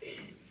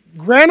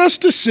 Grant us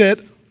to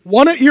sit,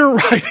 one at your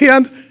right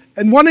hand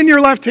and one in your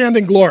left hand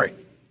in glory.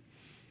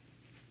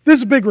 This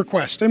is a big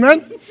request,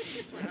 amen?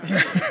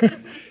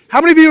 How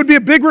many of you would be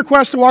a big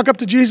request to walk up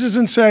to Jesus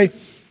and say,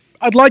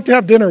 I'd like to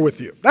have dinner with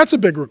you? That's a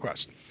big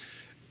request.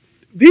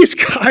 These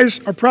guys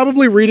are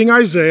probably reading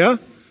Isaiah.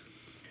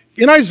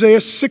 In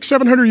Isaiah,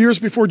 700 years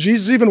before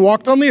Jesus even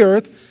walked on the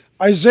earth,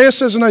 Isaiah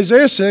says in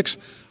Isaiah 6,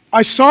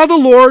 I saw the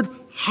Lord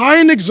high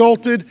and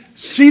exalted,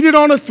 seated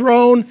on a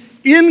throne,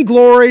 in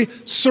glory,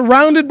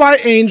 surrounded by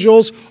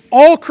angels,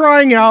 all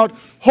crying out,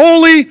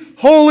 Holy,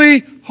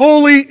 holy,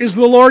 holy is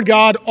the Lord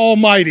God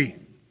Almighty.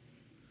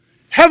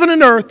 Heaven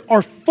and earth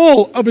are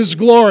full of His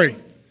glory.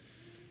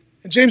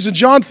 And James and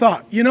John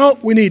thought,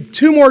 we need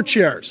 2 more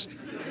chairs.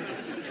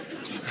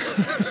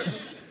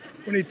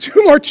 We need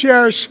 2 more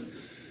chairs.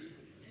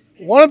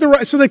 One of the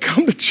right. So they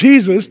come to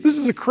Jesus. This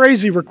is a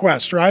crazy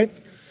request, right?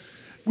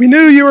 We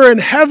knew you were in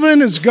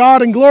heaven as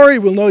God in glory.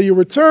 We'll know you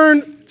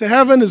return to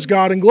heaven as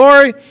God in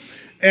glory.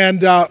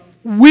 And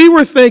we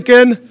were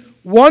thinking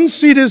 1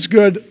 seat is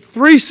good,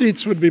 3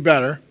 seats would be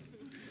better.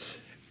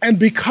 And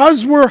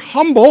because we're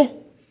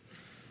humble,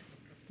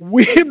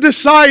 we have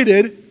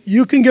decided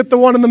you can get the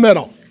one in the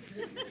middle.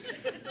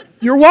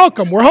 You're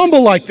welcome. We're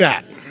humble like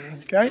that.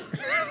 Okay?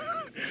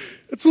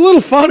 It's a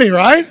little funny,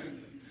 right?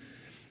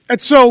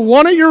 And so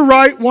 1 at your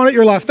right, 1 at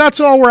your left. That's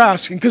all we're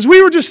asking. Because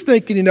we were just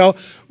thinking,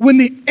 when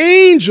the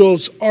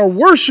angels are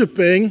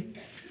worshiping,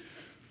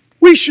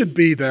 we should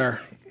be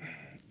there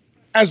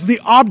as the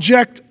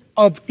object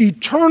of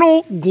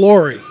eternal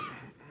glory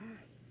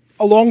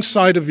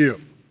alongside of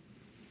you.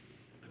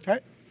 Okay?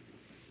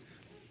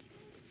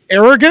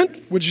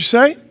 Arrogant, would you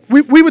say?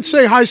 We would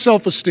say high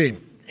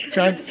self-esteem.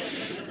 Okay?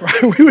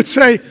 Right? We would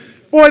say,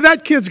 boy,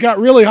 that kid's got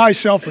really high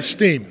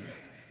self-esteem.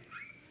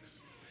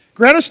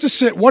 Grant us to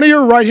sit, 1 at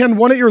your right hand,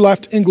 1 at your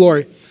left in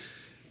glory.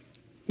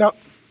 Now,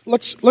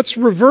 let's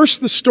reverse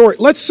the story.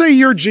 Let's say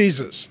you're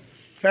Jesus,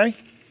 okay?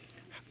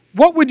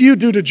 What would you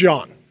do to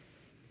John?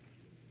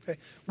 Okay.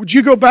 Would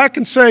you go back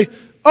and say,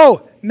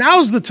 oh,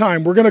 now's the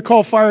time we're going to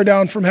call fire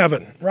down from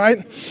heaven,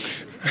 right?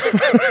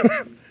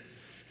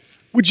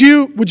 Would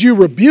you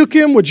rebuke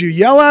him? Would you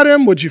yell at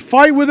him? Would you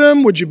fight with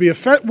him? Would you be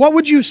offended? What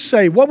would you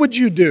say? What would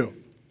you do?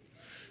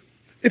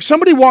 If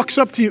somebody walks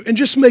up to you and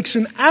just makes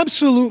an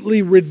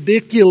absolutely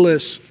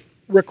ridiculous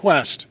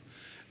request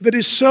that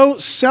is so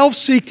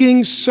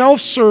self-seeking,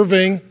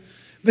 self-serving,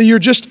 that you're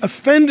just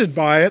offended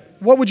by it,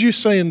 what would you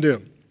say and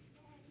do?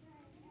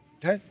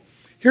 Okay?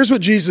 Here's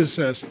what Jesus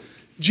says.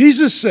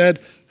 Jesus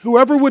said,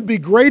 whoever would be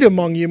great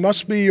among you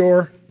must be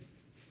your...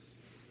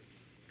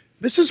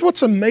 This is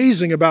what's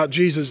amazing about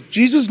Jesus.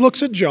 Jesus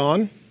looks at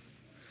John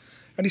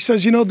and he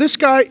says, you know, this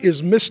guy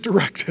is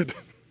misdirected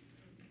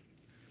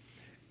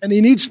and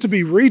he needs to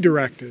be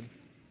redirected.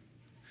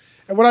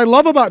 And what I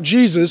love about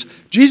Jesus,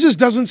 Jesus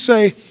doesn't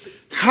say,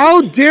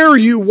 how dare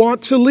you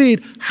want to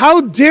lead?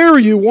 How dare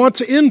you want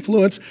to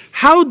influence?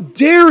 How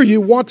dare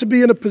you want to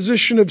be in a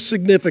position of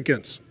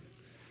significance?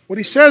 What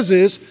he says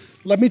is,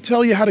 let me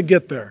tell you how to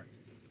get there.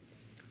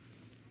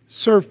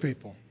 Serve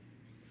people.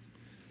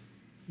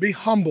 Be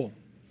humble.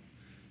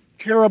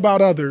 Care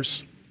about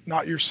others,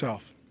 not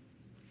yourself.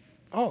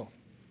 Oh.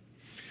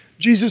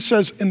 Jesus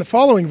says in the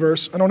following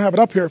verse, I don't have it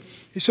up here,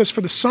 he says,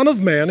 for the Son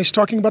of Man, he's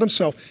talking about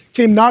himself,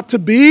 came not to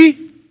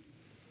be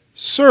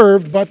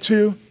served, but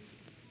to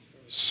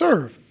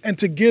serve and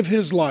to give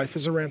his life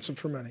as a ransom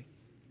for many.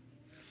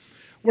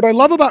 What I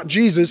love about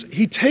Jesus,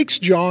 he takes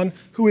John,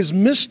 who is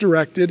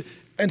misdirected,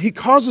 and he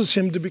causes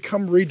him to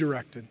become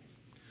redirected.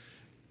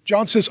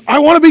 John says, I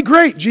want to be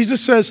great.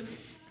 Jesus says,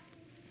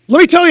 let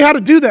me tell you how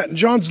to do that. And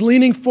John's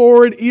leaning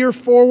forward, ear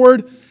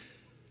forward.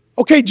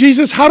 Okay,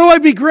 Jesus, how do I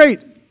be great?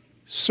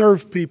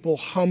 Serve people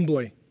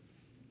humbly.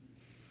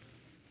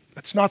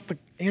 That's not the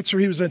answer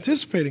he was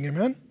anticipating,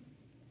 amen?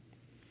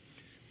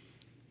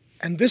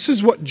 And this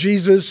is what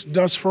Jesus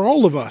does for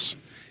all of us.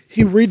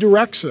 He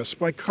redirects us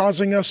by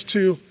causing us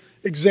to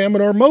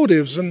examine our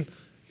motives. And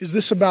is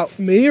this about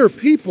me or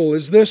people?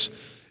 Is this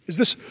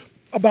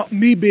about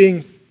me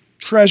being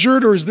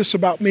treasured, or is this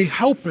about me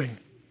helping?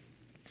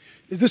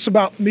 Is this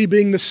about me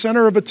being the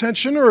center of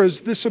attention, or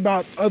is this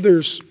about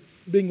others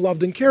being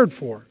loved and cared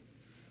for?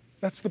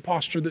 That's the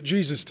posture that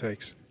Jesus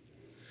takes.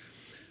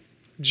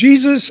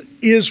 Jesus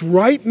is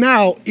right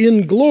now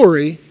in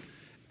glory,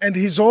 and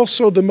he's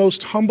also the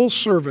most humble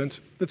servant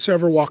that's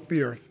ever walked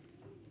the earth.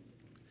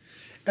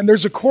 And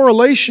there's a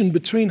correlation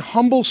between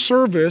humble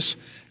service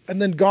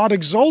and then God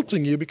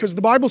exalting you, because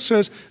the Bible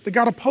says that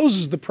God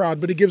opposes the proud,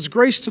 but he gives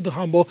grace to the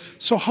humble.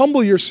 So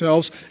humble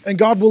yourselves, and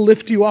God will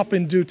lift you up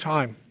in due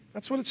time.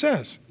 That's what it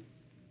says.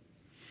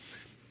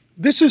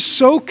 This is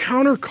so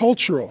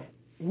countercultural.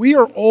 We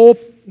are all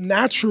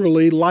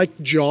naturally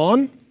like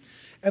John,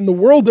 and the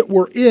world that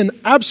we're in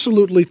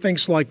absolutely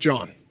thinks like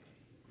John.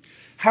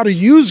 How to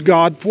use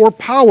God for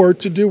power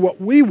to do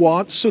what we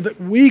want so that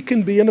we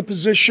can be in a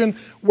position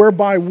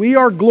whereby we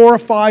are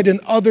glorified and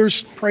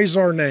others praise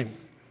our name.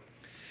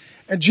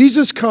 And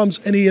Jesus comes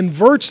and he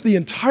inverts the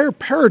entire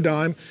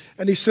paradigm,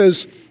 and he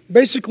says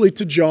basically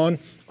to John,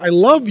 I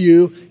love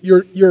you,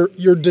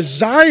 your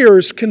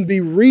desires can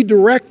be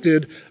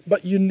redirected,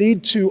 but you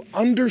need to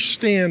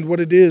understand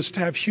what it is to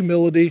have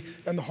humility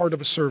and the heart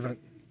of a servant.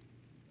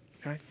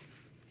 Okay?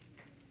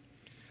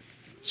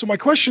 So my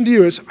question to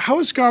you is, how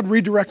is God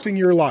redirecting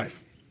your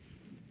life?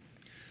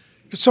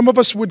 Because some of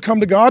us would come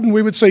to God and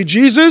we would say,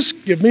 Jesus,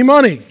 give me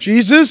money.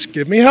 Jesus,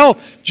 give me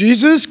health.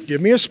 Jesus,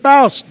 give me a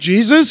spouse.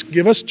 Jesus,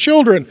 give us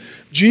children.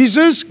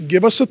 Jesus,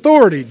 give us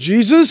authority.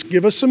 Jesus,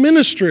 give us a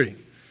ministry.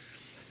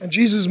 And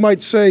Jesus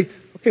might say,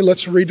 okay,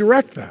 let's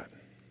redirect that.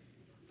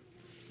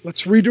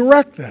 Let's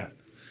redirect that.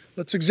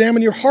 Let's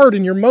examine your heart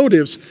and your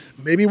motives.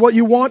 Maybe what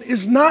you want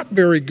is not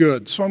very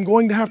good, so I'm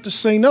going to have to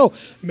say no.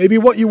 Maybe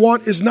what you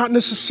want is not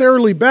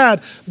necessarily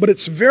bad, but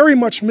it's very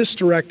much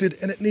misdirected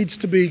and it needs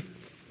to be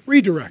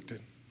redirected.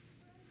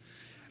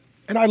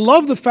 And I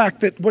love the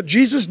fact that what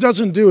Jesus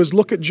doesn't do is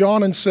look at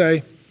John and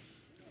say,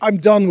 I'm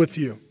done with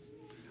you.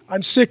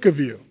 I'm sick of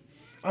you.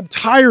 I'm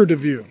tired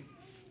of you.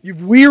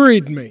 You've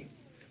wearied me.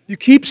 You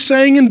keep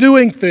saying and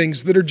doing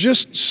things that are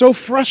just so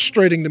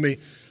frustrating to me.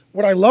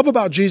 What I love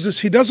about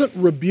Jesus, he doesn't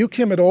rebuke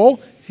him at all.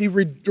 He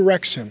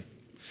redirects him.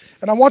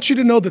 And I want you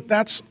to know that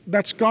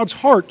that's God's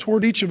heart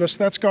toward each of us.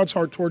 That's God's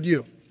heart toward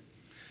you.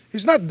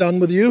 He's not done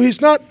with you. He's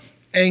not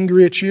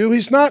angry at you.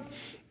 He's not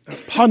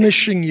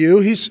punishing you.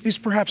 He's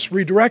perhaps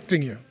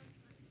redirecting you.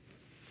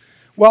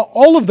 Well,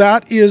 all of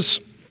that is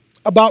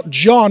about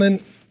John.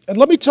 And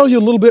let me tell you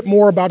a little bit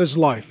more about his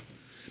life.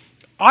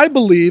 I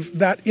believe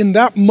that in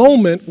that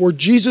moment where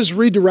Jesus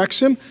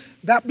redirects him,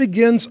 that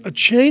begins a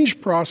change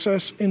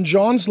process in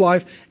John's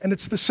life, and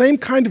it's the same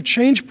kind of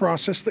change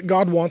process that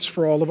God wants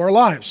for all of our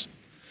lives.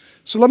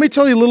 So let me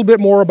tell you a little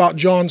bit more about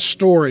John's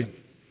story.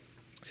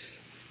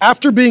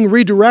 After being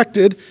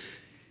redirected,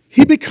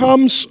 he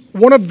becomes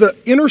one of the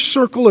inner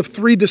circle of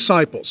 3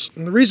 disciples.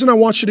 And the reason I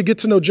want you to get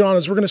to know John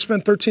is we're going to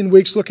spend 13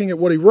 weeks looking at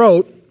what he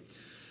wrote.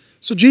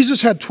 So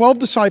Jesus had 12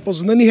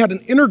 disciples, and then he had an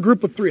inner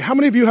group of 3. How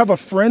many of you have a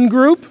friend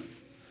group?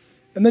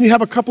 And then you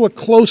have a couple of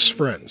close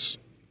friends,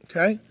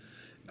 okay?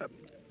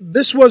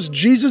 This was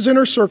Jesus'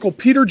 inner circle,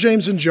 Peter,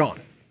 James, and John,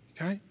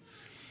 okay?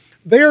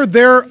 They are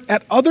there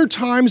at other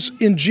times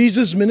in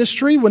Jesus'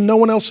 ministry when no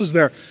one else is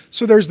there.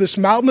 So there's this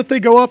mountain that they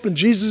go up, and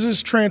Jesus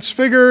is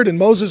transfigured, and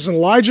Moses and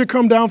Elijah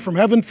come down from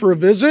heaven for a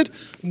visit.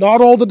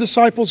 Not all the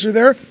disciples are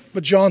there,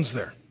 but John's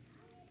there.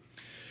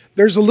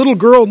 There's a little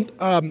girl,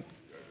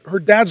 her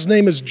dad's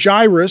name is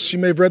Jairus. You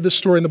may have read this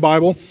story in the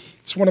Bible.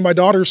 It's one of my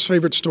daughter's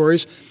favorite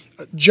stories.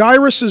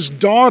 Jairus'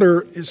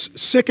 daughter is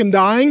sick and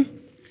dying,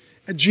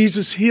 and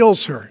Jesus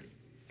heals her.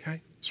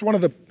 Okay? It's one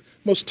of the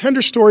most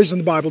tender stories in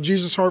the Bible,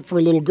 Jesus' heart for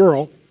a little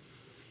girl.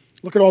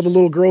 Look at all the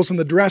little girls in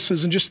the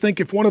dresses and just think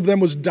if one of them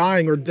was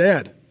dying or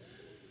dead,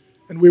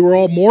 and we were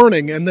all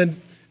mourning, and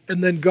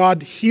then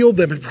God healed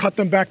them and brought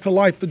them back to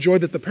life, the joy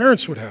that the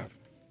parents would have.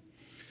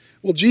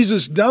 Well,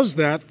 Jesus does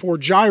that for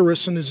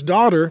Jairus and his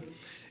daughter,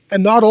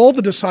 and not all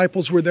the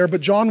disciples were there,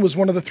 but John was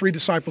one of the 3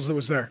 disciples that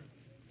was there.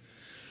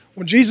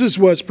 When Jesus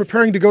was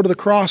preparing to go to the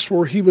cross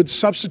where he would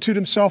substitute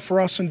himself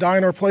for us and die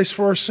in our place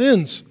for our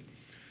sins,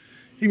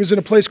 he was in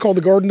a place called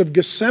the Garden of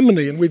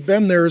Gethsemane, and we'd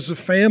been there as a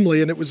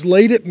family, and it was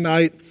late at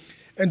night,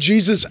 and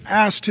Jesus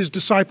asked his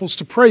disciples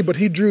to pray, but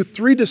he drew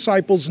 3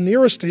 disciples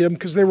nearest to him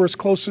because they were his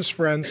closest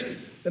friends,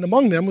 and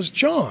among them was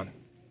John.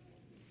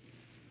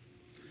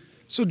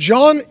 So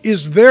John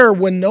is there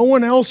when no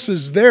one else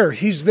is there.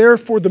 He's there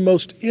for the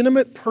most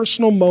intimate,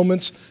 personal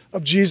moments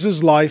of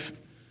Jesus' life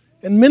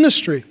and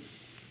ministry.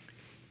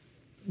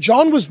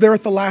 John was there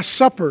at the Last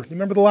Supper. You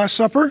remember the Last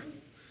Supper?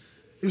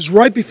 It was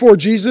right before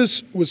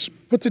Jesus was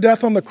put to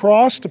death on the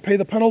cross to pay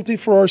the penalty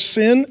for our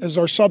sin as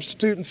our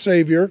substitute and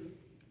Savior.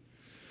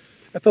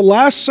 At the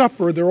Last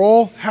Supper, they're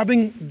all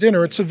having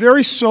dinner. It's a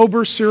very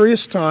sober,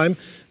 serious time.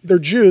 They're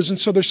Jews, and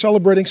so they're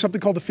celebrating something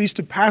called the Feast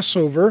of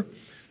Passover,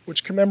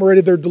 which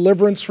commemorated their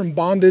deliverance from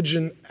bondage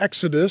in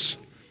Exodus.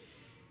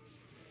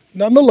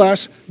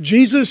 Nonetheless,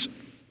 Jesus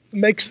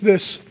makes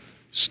this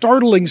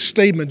startling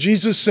statement.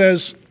 Jesus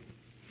says,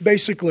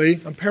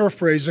 basically, I'm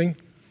paraphrasing,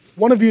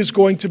 one of you is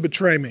going to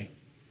betray me.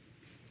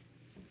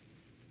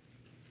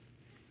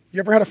 You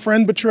ever had a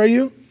friend betray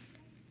you?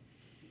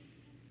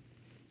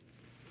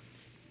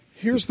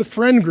 Here's the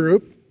friend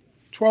group,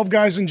 12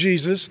 guys and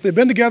Jesus. They've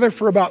been together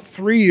for about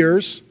 3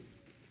 years.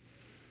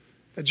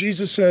 And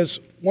Jesus says,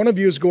 one of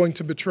you is going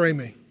to betray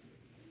me.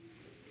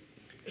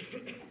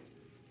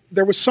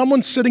 There was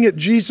someone sitting at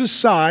Jesus'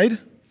 side.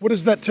 What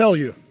does that tell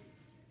you?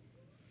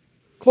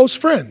 Close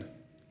friend.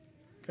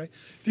 Okay?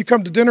 If you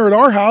come to dinner at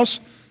our house,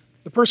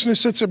 the person who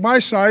sits at my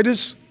side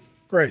is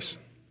Grace.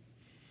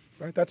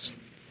 Right?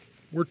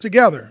 We're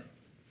together.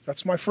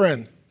 That's my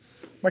friend,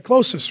 my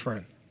closest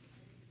friend.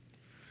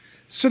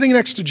 Sitting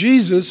next to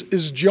Jesus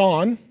is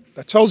John.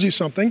 That tells you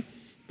something.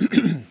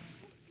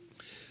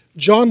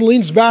 John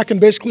leans back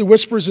and basically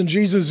whispers in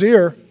Jesus'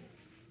 ear,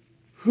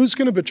 who's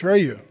going to betray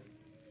you?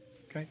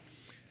 Okay.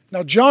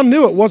 Now, John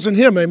knew it wasn't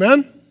him,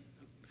 amen?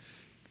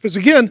 Because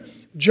again,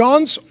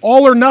 John's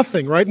all or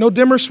nothing, right? No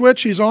dimmer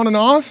switch, he's on and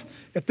off.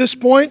 At this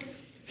point,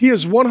 he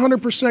is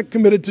 100%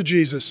 committed to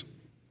Jesus.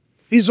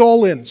 He's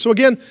all in. So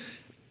again,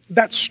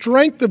 that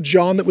strength of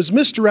John that was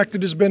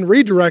misdirected has been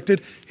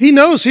redirected. He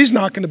knows he's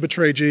not going to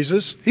betray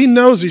Jesus. He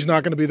knows he's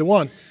not going to be the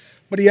one.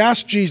 But he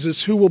asked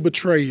Jesus, who will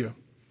betray you?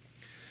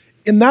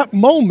 In that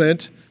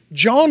moment,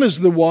 John is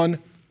the one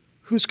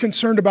who's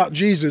concerned about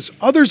Jesus.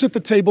 Others at the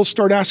table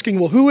start asking,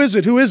 well, who is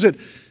it? Who is it?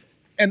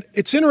 And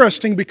it's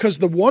interesting because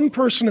the one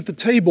person at the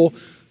table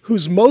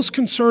who's most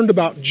concerned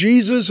about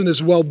Jesus and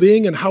his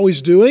well-being and how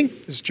he's doing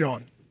is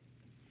John.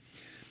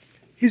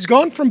 He's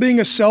gone from being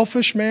a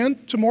selfish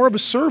man to more of a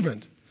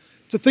servant,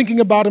 to thinking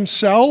about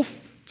himself,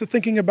 to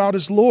thinking about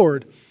his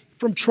Lord,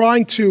 from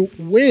trying to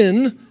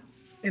win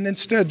and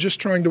instead just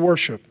trying to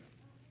worship.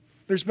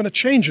 There's been a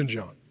change in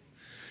John.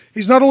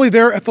 He's not only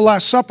there at the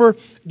Last Supper.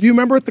 Do you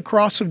remember at the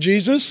cross of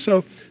Jesus?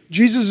 So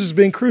Jesus is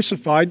being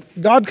crucified.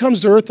 God comes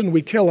to earth and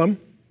we kill him.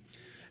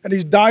 And he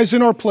dies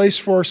in our place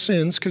for our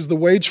sins because the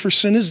wage for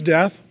sin is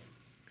death.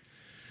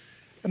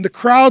 And the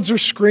crowds are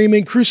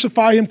screaming,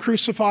 crucify him,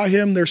 crucify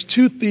him. There's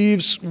 2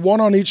 thieves,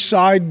 one on each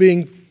side,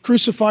 being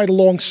crucified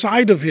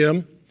alongside of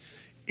him.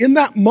 In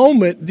that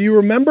moment, do you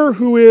remember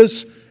who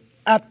is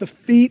at the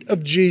feet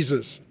of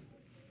Jesus? Do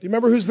you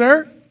remember who's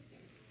there?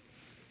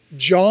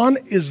 John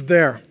is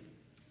there.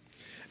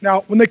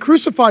 Now, when they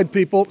crucified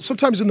people,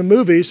 sometimes in the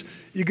movies,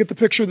 you get the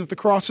picture that the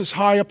cross is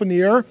high up in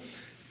the air.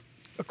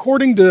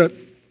 According to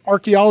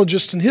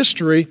archaeologists in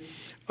history,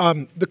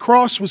 the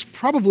cross was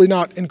probably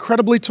not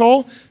incredibly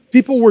tall.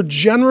 People were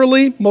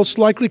generally, most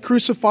likely,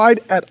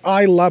 crucified at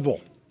eye level.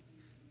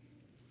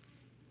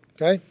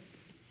 Okay?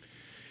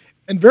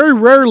 And very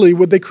rarely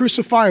would they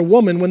crucify a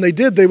woman. When they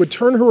did, they would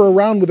turn her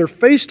around with her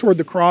face toward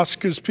the cross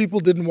because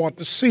people didn't want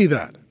to see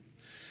that.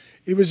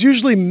 It was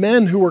usually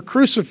men who were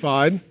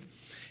crucified,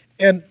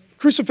 and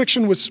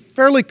crucifixion was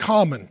fairly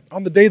common.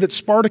 On the day that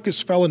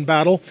Spartacus fell in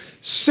battle,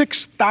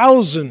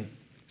 6,000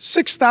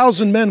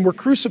 men were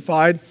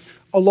crucified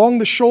along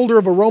the shoulder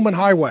of a Roman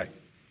highway.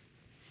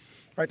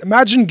 Right?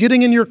 Imagine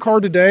getting in your car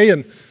today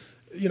and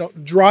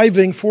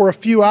driving for a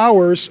few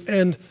hours,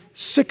 and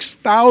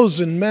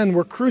 6,000 men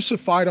were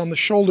crucified on the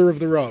shoulder of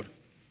the road.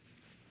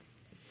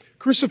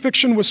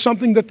 Crucifixion was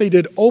something that they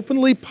did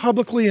openly,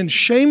 publicly, and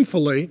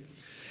shamefully,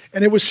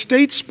 and it was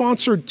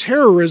state-sponsored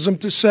terrorism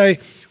to say,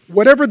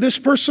 whatever this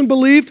person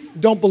believed,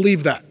 don't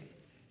believe that.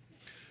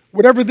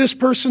 Whatever this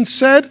person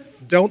said,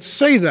 don't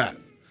say that.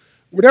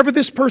 Whatever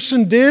this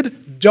person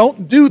did,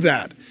 don't do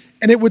that.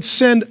 And it would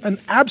send an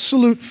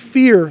absolute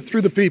fear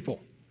through the people.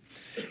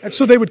 And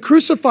so they would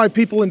crucify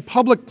people in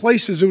public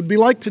places. It would be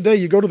like today,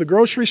 you go to the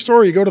grocery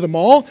store, you go to the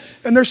mall,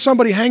 and there's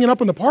somebody hanging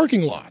up in the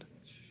parking lot.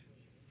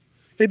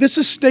 Okay, this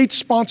is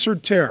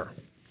state-sponsored terror.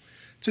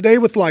 Today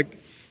with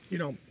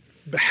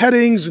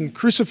beheadings and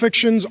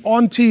crucifixions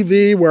on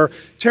TV where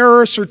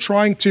terrorists are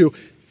trying to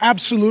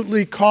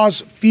absolutely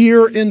cause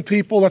fear in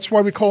people. That's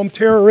why we call them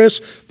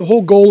terrorists. The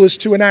whole goal is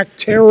to enact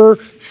terror,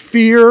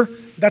 fear.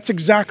 That's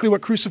exactly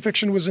what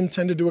crucifixion was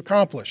intended to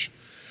accomplish.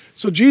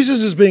 So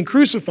Jesus is being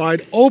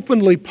crucified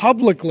openly,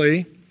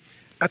 publicly,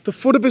 at the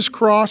foot of his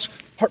cross,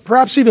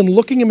 perhaps even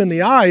looking him in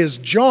the eye is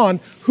John.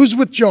 Who's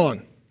with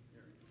John?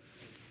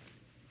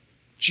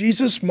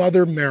 Jesus'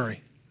 mother,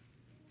 Mary.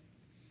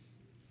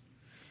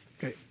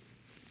 Okay,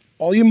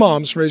 all you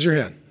moms, raise your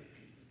hand.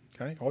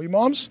 Okay, all you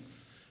moms?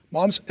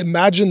 Moms,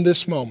 imagine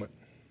this moment.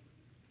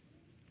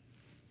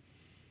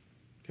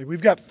 Okay,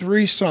 we've got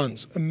 3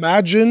 sons.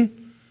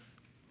 Imagine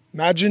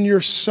your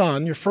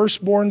son, your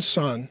firstborn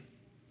son.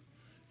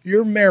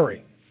 You're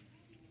Mary.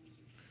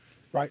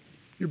 Right?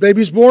 Your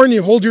baby's born,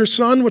 you hold your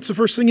son, what's the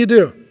first thing you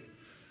do?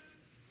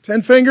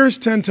 10 fingers,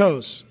 10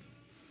 toes.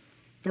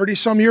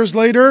 30-some years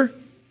later,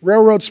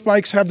 railroad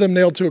spikes have them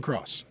nailed to a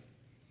cross.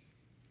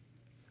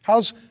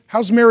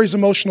 How's Mary's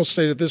emotional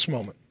state at this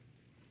moment?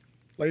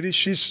 Ladies,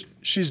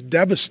 she's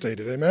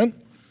devastated, amen?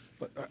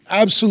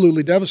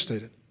 Absolutely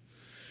devastated.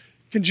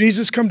 Can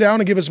Jesus come down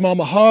and give his mom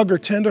a hug or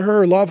tend to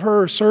her or love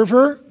her or serve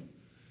her?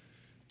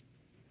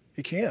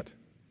 He can't.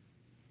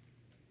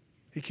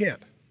 He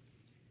can't.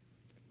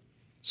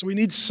 So he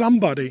needs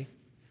somebody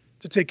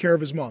to take care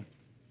of his mom.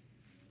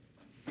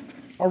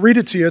 I'll read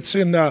it to you. It's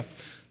in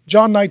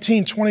John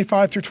 19,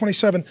 25 through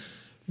 27.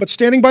 But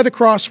standing by the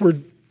cross were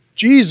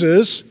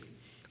Jesus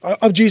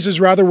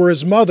were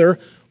his mother.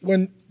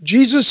 When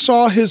Jesus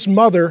saw his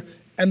mother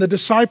and the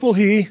disciple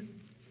he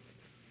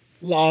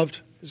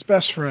loved, his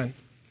best friend,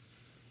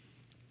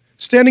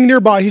 standing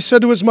nearby, he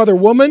said to his mother,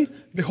 "Woman,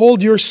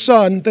 behold your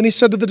son." Then he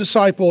said to the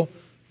disciple,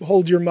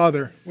 "Behold your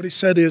mother." What he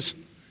said is,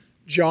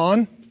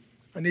 "John,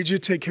 I need you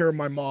to take care of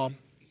my mom."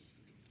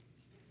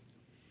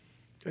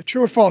 Okay,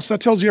 true or false? That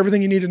tells you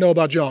everything you need to know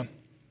about John.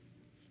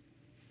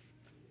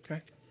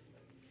 Okay.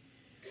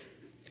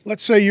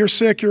 Let's say you're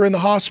sick, you're in the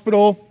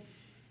hospital,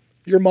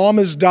 your mom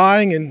is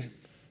dying,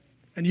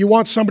 and you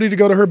want somebody to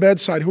go to her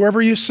bedside.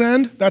 Whoever you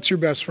send, that's your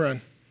best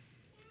friend.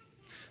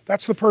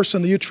 That's the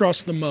person that you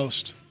trust the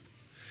most.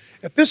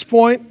 At this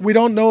point, we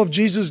don't know if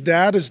Jesus'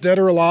 dad is dead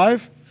or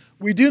alive.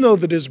 We do know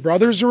that his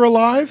brothers are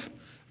alive,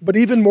 but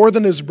even more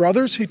than his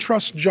brothers, he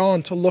trusts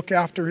John to look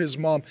after his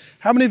mom.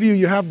 How many of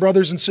you have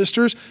brothers and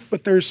sisters,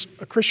 but there's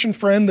a Christian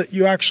friend that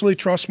you actually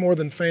trust more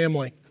than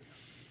family?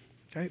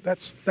 Okay,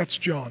 that's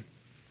John.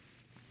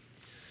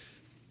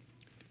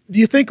 Do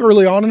you think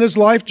early on in his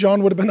life,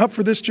 John would have been up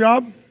for this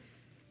job?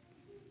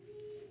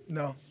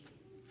 No.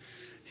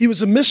 He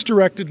was a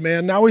misdirected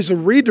man. Now he's a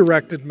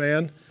redirected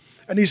man.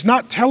 And he's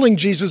not telling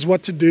Jesus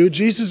what to do.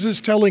 Jesus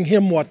is telling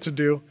him what to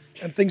do.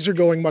 And things are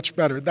going much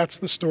better. That's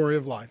the story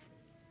of life.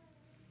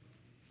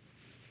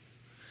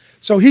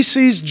 So he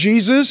sees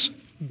Jesus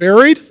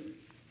buried.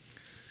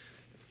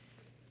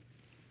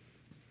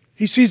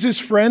 He sees his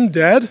friend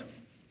dead.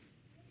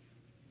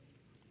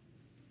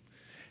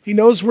 He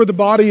knows where the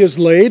body is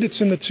laid. It's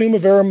in the tomb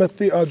of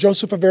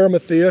Joseph of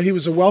Arimathea. He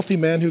was a wealthy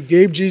man who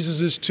gave Jesus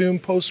his tomb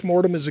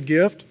post-mortem as a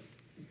gift.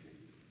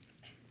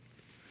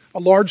 A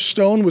large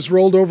stone was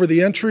rolled over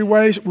the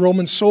entryway.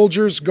 Roman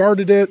soldiers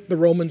guarded it. The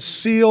Roman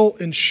seal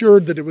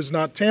ensured that it was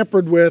not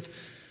tampered with.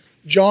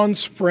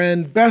 John's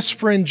friend, best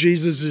friend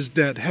Jesus, is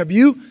dead. Have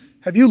you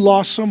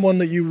lost someone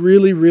that you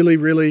really, really,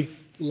 really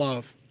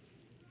love?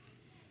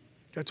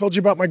 I told you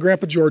about my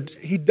grandpa George.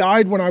 He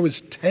died when I was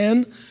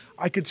 10.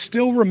 I could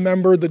still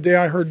remember the day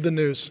I heard the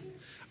news.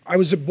 I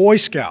was at Boy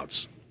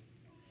Scouts.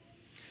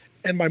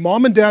 And my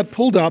mom and dad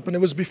pulled up, and it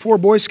was before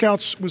Boy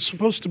Scouts was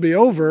supposed to be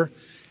over,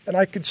 and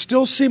I could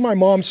still see my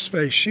mom's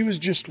face. She was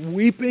just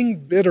weeping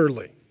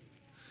bitterly.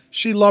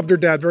 She loved her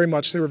dad very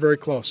much. They were very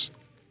close.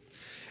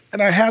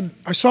 And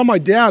I saw my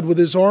dad with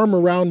his arm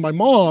around my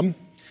mom,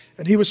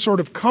 and he was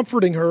sort of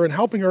comforting her and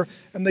helping her,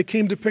 and they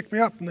came to pick me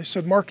up, and they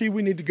said, "Marky,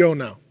 we need to go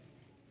now."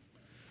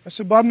 I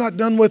said, "But I'm not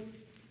done with,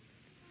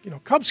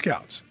 Cub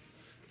Scouts."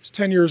 I was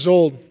 10 years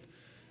old.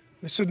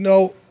 They said,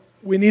 "No,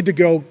 we need to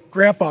go.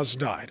 Grandpa's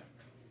died."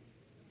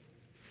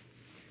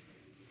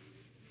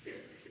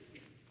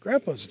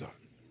 Grandpa's died.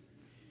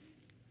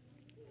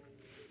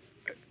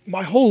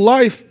 My whole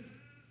life,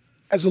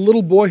 as a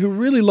little boy who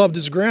really loved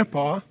his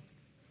grandpa,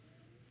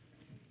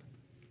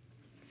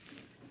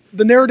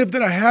 the narrative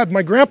that I had,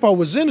 my grandpa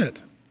was in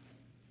it.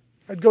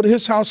 I'd go to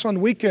his house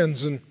on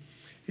weekends, and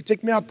he'd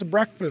take me out to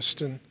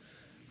breakfast, and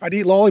I'd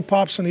eat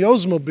lollipops in the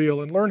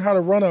Oldsmobile and learn how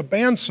to run a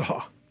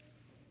bandsaw.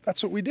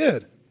 That's what we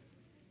did.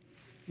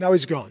 Now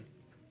he's gone.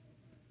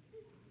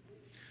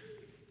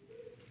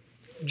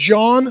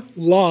 John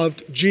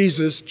loved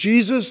Jesus.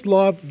 Jesus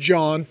loved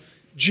John.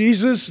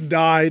 Jesus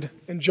died,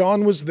 and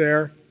John was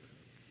there.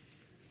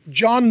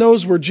 John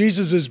knows where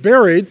Jesus is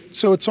buried,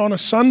 so it's on a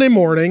Sunday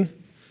morning.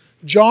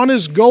 John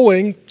is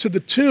going to the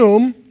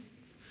tomb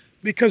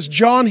because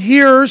John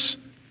hears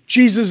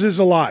Jesus is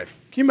alive.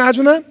 Can you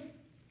imagine that?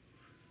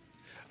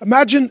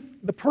 Imagine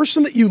the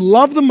person that you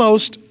love the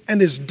most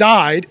and has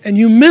died, and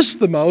you miss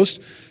the most,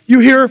 you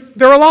hear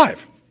they're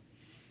alive.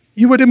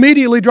 you would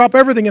immediately drop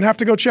everything and have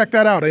to go check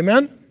that out.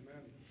 Amen?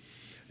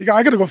 I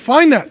got to go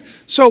find that.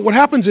 So what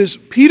happens is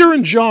Peter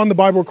and John, the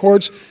Bible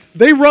records,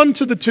 they run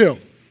to the tomb.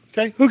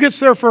 Okay, who gets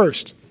there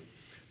first?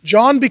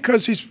 John,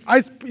 because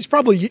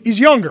he's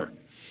younger.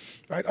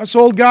 Right? Us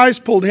old guys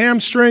pulled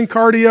hamstring,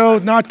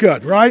 cardio, not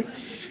good, right?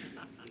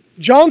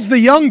 John's the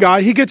young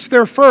guy. He gets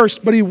there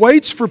first, but he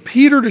waits for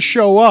Peter to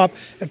show up,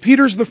 and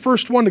Peter's the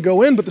first one to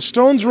go in, but the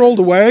stone's rolled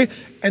away,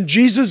 and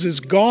Jesus is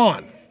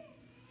gone.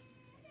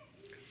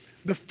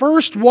 The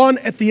first one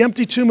at the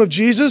empty tomb of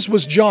Jesus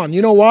was John.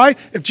 You know why?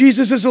 If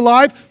Jesus is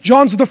alive,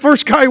 John's the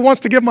first guy who wants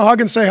to give him a hug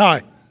and say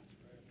hi.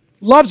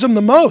 Loves him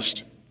the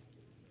most.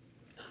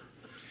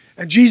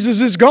 And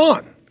Jesus is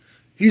gone.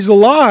 He's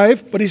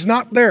alive, but he's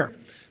not there.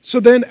 So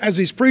then, as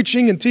he's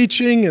preaching and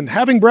teaching and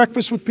having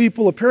breakfast with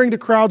people, appearing to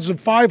crowds of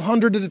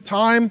 500 at a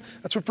time,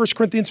 that's what 1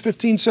 Corinthians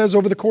 15 says,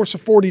 over the course of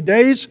 40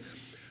 days,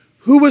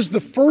 who was the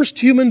first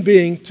human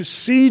being to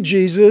see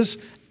Jesus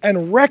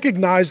and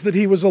recognize that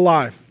he was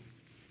alive?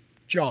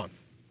 John.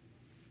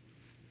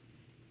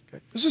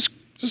 Okay. This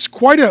is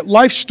quite a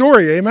life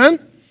story, amen?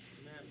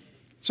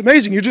 It's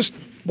amazing. You're just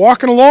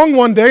walking along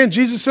one day and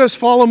Jesus says,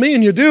 follow me,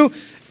 and you do,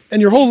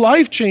 and your whole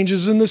life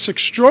changes in this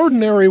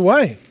extraordinary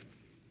way.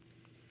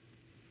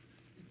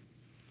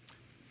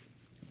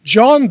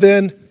 John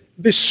then,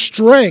 this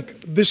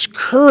strength, this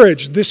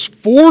courage, this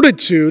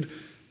fortitude,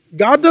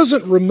 God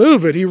doesn't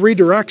remove it, he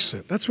redirects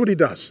it. That's what he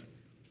does.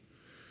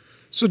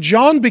 So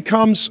John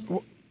becomes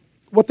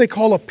what they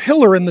call a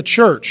pillar in the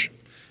church.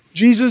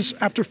 Jesus,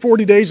 after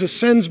 40 days,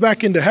 ascends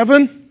back into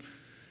heaven,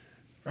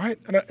 right?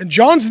 And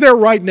John's there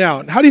right now.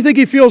 And how do you think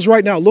he feels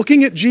right now?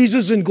 Looking at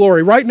Jesus in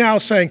glory, right now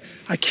saying,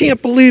 I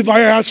can't believe I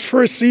asked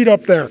for a seat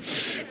up there,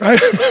 right?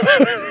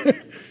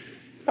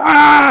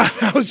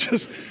 That was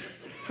just...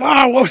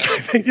 what was I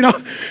thinking?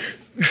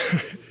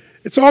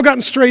 It's all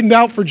gotten straightened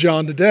out for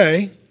John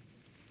today.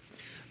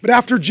 But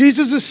after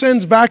Jesus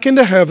ascends back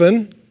into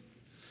heaven,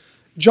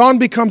 John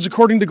becomes,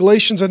 according to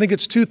Galatians, I think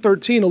it's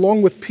 2:13,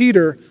 along with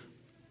Peter,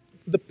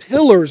 the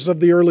pillars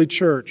of the early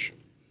church.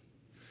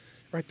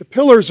 Right? The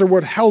pillars are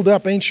what held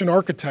up ancient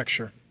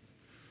architecture.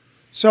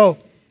 So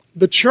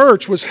the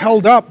church was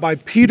held up by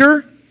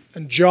Peter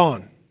and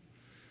John.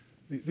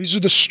 These are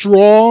the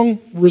strong,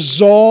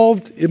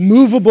 resolved,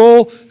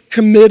 immovable,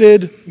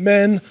 committed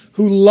men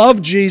who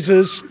love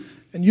Jesus,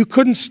 and you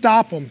couldn't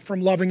stop them from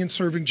loving and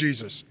serving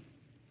Jesus.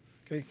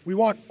 Okay? We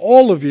want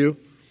all of you,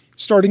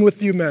 starting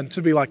with you men,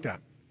 to be like that.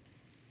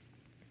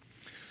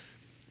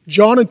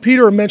 John and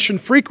Peter are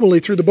mentioned frequently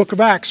through the book of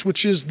Acts,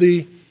 which is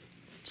the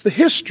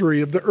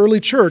history of the early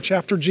church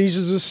after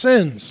Jesus'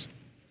 sins.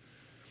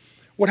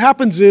 What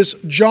happens is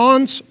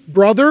John's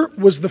brother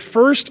was the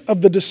first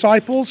of the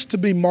disciples to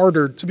be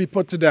martyred, to be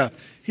put to death.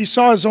 He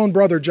saw his own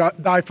brother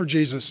die for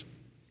Jesus.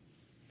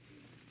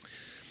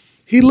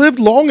 He lived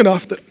long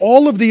enough that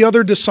all of the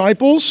other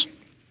disciples,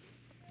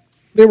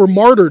 they were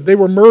martyred, they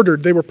were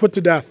murdered, they were put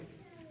to death.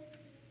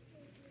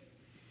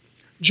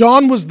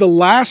 John was the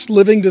last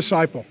living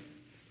disciple.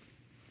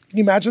 Can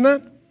you imagine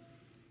that?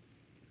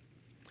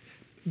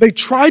 They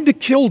tried to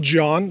kill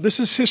John. This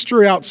is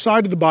history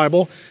outside of the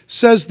Bible.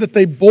 Says that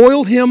they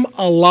boiled him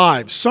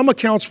alive. Some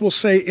accounts will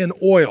say in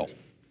oil.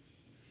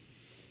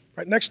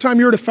 Right, next time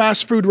you're at a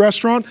fast food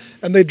restaurant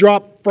and they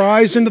drop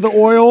fries into the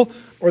oil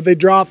or they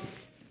drop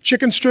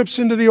chicken strips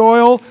into the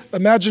oil,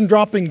 imagine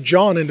dropping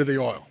John into the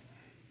oil.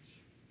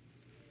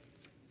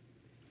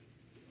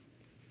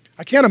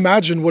 I can't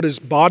imagine what his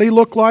body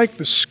looked like,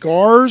 the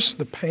scars,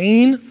 the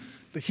pain,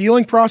 the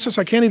healing process.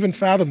 I can't even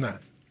fathom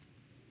that.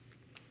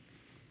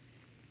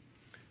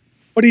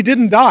 But he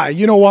didn't die.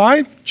 You know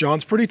why?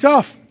 John's pretty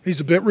tough.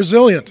 He's a bit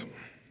resilient.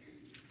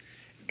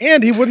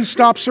 And he wouldn't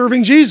stop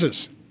serving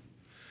Jesus.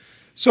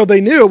 So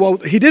they knew, well,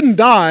 he didn't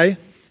die.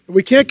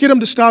 We can't get him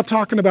to stop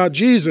talking about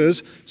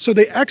Jesus. So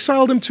they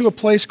exiled him to a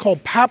place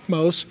called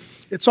Patmos.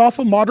 It's off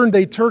of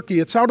modern-day Turkey.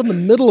 It's out in the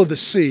middle of the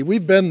sea.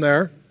 We've been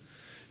there.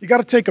 You got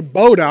to take a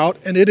boat out,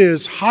 and it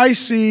is high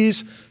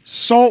seas,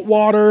 salt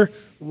water,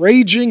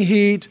 raging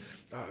heat,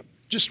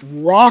 just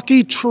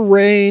rocky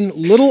terrain,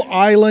 little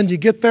island. You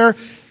get there,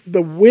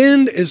 the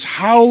wind is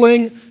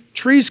howling.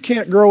 Trees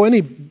can't grow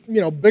any,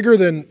 bigger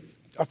than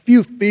a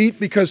few feet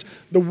because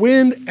the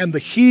wind and the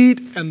heat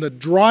and the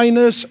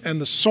dryness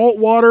and the salt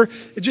water,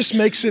 it just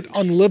makes it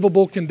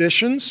unlivable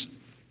conditions.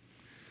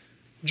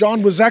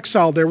 John was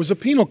exiled there. It was a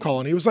penal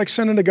colony. It was like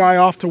sending a guy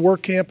off to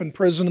work camp in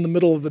prison in the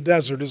middle of the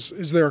desert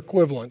is their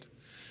equivalent.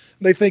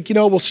 And they think,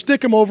 we'll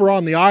stick him over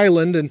on the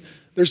island and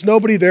there's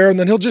nobody there and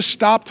then he'll just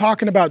stop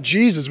talking about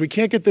Jesus. We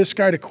can't get this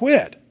guy to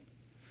quit.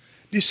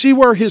 Do you see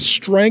where his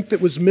strength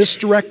that was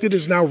misdirected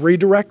is now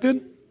redirected?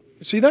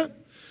 You see that?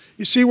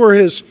 You see where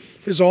his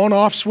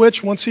on-off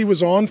switch, once he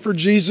was on for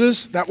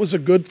Jesus, that was a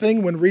good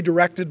thing when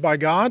redirected by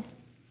God?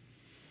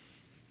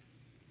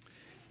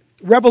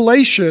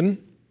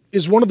 Revelation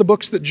is one of the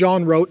books that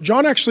John wrote.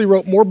 John actually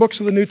wrote more books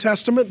of the New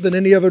Testament than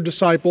any other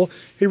disciple.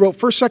 He wrote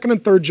 1st, 2nd,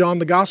 and 3rd John,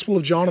 the Gospel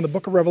of John, and the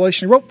book of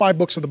Revelation. He wrote 5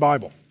 books of the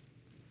Bible.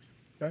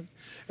 Okay?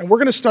 And we're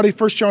going to study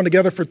 1 John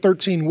together for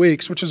 13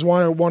 weeks, which is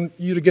why I want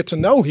you to get to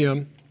know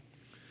him.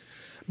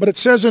 But it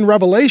says in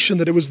Revelation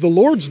that it was the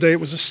Lord's Day, it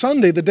was a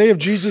Sunday, the day of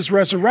Jesus'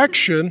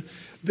 resurrection,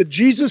 that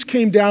Jesus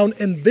came down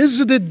and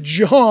visited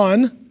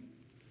John.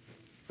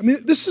 I mean,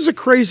 this is a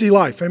crazy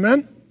life,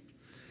 amen?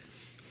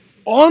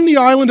 On the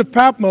island of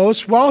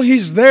Patmos, while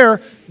he's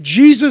there,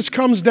 Jesus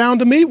comes down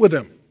to meet with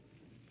him.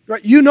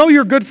 Right? You know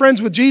you're good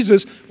friends with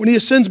Jesus when he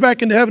ascends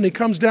back into heaven, he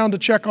comes down to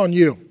check on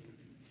you.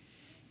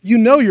 You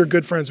know you're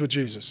good friends with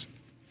Jesus.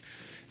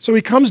 So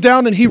he comes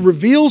down and he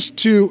reveals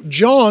to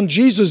John,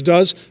 Jesus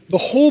does, the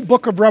whole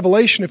book of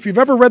Revelation. If you've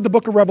ever read the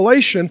book of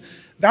Revelation,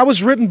 that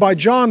was written by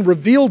John,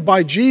 revealed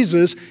by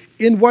Jesus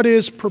in what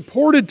is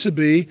purported to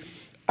be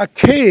a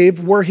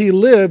cave where he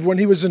lived when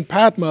he was in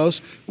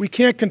Patmos. We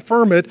can't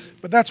confirm it,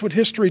 but that's what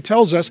history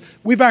tells us.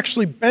 We've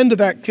actually been to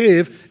that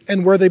cave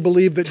and where they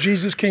believe that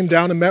Jesus came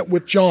down and met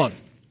with John.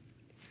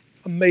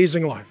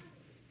 Amazing life.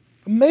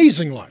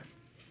 Amazing life.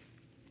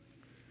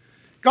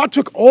 God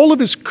took all of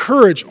his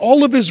courage,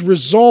 all of his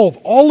resolve,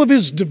 all of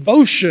his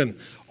devotion,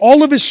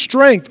 all of his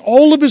strength,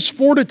 all of his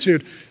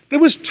fortitude that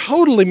was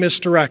totally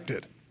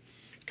misdirected.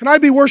 Can I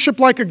be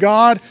worshiped like a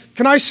god?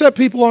 Can I set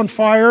people on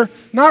fire?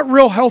 Not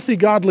real healthy,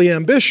 godly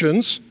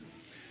ambitions.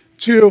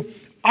 To,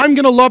 I'm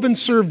going to love and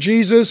serve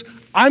Jesus.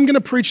 I'm going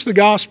to preach the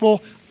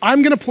gospel.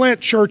 I'm going to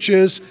plant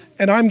churches.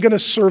 And I'm going to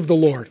serve the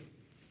Lord.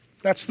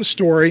 That's the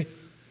story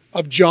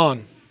of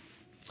John.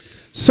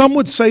 Some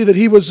would say that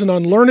he was an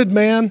unlearned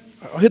man.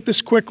 I'll hit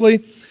this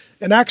quickly.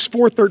 In Acts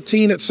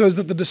 4:13, it says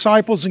that the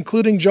disciples,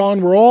 including John,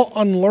 were all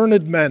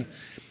unlearned men.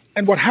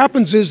 And what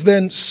happens is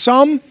then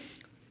some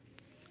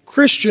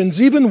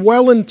Christians, even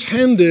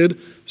well-intended,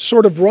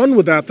 sort of run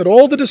with that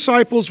all the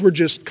disciples were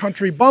just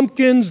country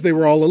bumpkins, they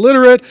were all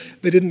illiterate,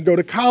 they didn't go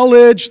to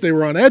college, they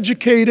were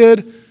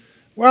uneducated.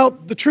 Well,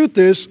 the truth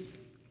is,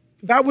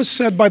 that was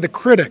said by the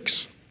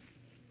critics.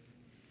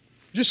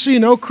 Just so you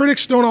know,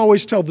 critics don't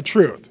always tell the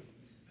truth.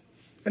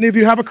 Any of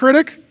you have a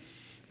critic?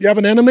 You have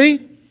an enemy?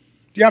 Do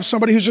you have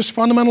somebody who's just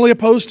fundamentally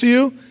opposed to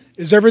you?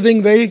 Is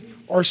everything they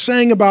are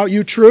saying about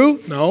you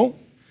true? No.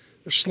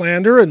 There's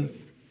slander and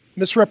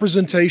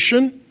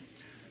misrepresentation.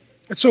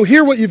 And so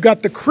here what you've got,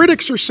 the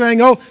critics are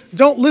saying, oh,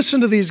 don't listen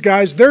to these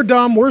guys. They're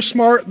dumb, we're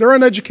smart, they're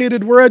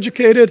uneducated, we're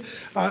educated.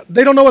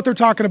 They don't know what they're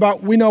talking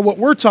about. We know what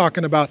we're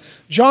talking about.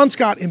 John's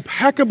got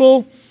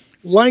impeccable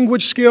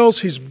language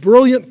skills. He's a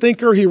brilliant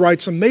thinker. He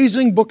writes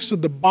amazing books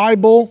of the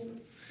Bible.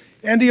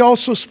 And he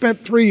also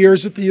spent 3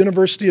 years at the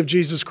University of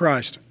Jesus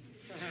Christ.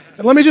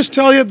 And let me just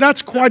tell you,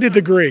 that's quite a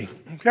degree,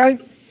 okay?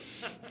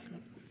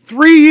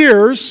 3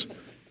 years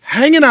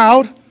hanging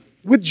out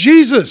with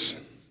Jesus.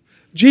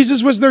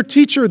 Jesus was their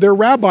teacher, their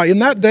rabbi. In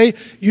that day,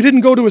 you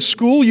didn't go to a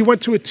school, you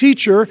went to a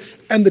teacher,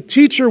 and the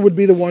teacher would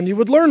be the one you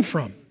would learn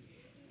from.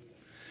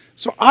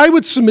 So I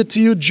would submit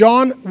to you,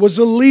 John was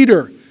a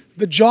leader,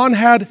 that John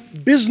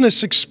had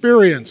business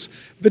experience,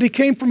 that he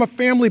came from a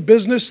family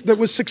business that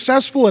was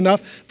successful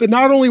enough that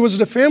not only was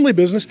it a family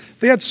business,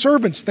 they had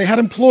servants, they had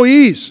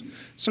employees.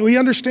 So he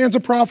understands a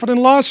profit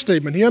and loss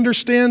statement. He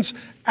understands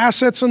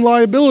assets and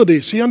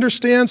liabilities. He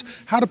understands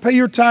how to pay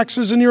your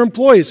taxes and your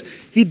employees.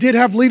 He did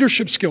have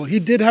leadership skill. He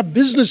did have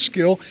business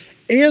skill,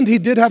 and he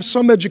did have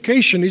some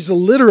education. He's a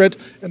literate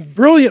and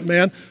brilliant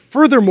man.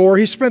 Furthermore,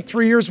 he spent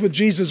 3 years with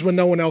Jesus when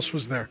no one else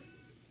was there.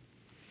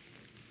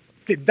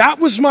 Okay, that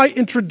was my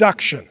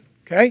introduction.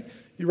 Okay,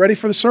 you ready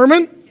for the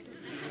sermon?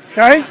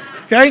 Okay.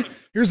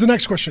 Here's the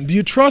next question. Do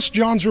you trust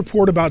John's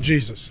report about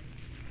Jesus?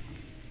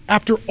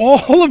 After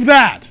all of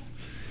that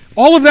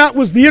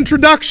was the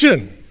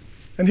introduction.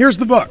 And here's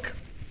the book.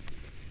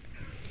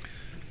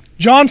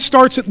 John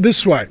starts it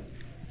this way.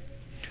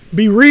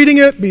 Be reading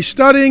it, be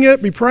studying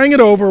it, be praying it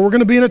over. We're going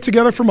to be in it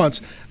together for months.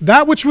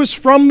 That which was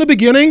from the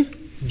beginning,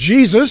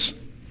 Jesus.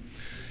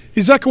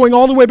 He's echoing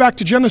all the way back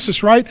to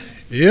Genesis, right?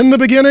 In the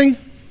beginning,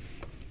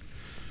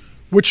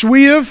 which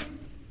we have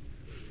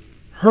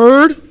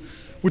heard,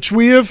 which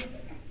we have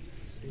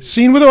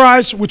seen with our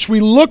eyes, which we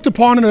looked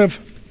upon and have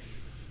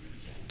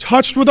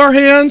touched with our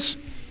hands,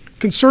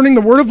 concerning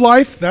the word of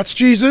life, that's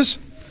Jesus.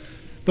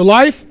 The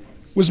life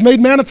was made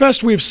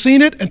manifest. We have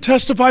seen it and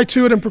testify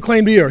to it and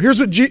proclaim to you. Here's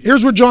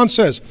what John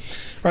says.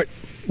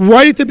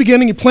 Right at the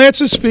beginning, he plants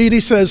his feet. He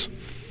says,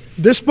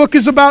 this book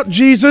is about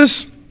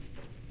Jesus.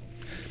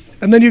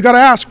 And then you got to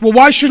ask, well,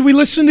 why should we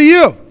listen to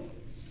you?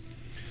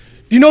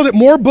 Do you know that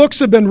more books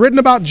have been written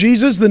about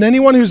Jesus than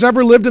anyone who's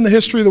ever lived in the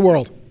history of the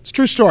world? It's a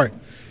true story.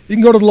 You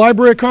can go to the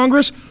Library of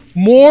Congress.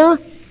 More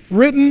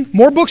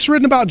books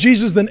written about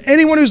Jesus than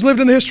anyone who's lived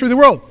in the history of the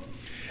world.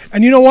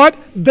 And you know what?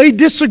 They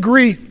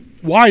disagree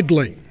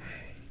widely.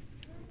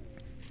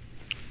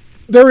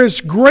 There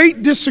is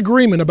great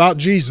disagreement about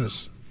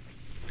Jesus.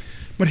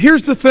 But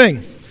here's the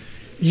thing.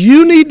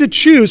 You need to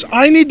choose,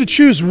 I need to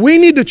choose, we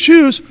need to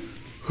choose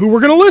who we're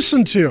going to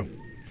listen to.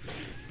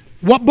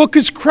 What book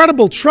is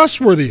credible,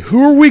 trustworthy?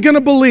 Who are we going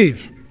to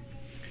believe?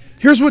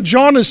 Here's what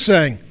John is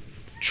saying.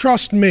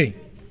 Trust me.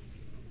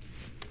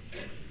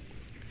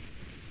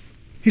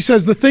 He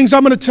says, the things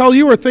I'm going to tell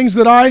you are things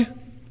that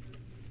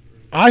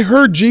I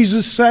heard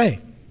Jesus say.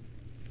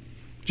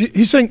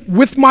 He's saying,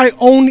 with my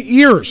own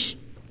ears.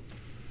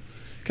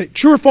 Okay,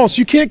 true or false?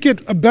 You can't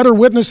get a better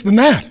witness than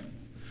that.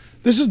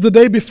 This is the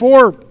day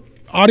before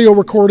audio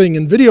recording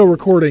and video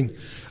recording.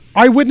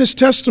 Eyewitness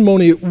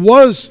testimony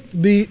was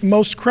the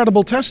most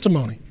credible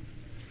testimony.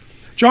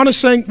 John is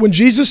saying, when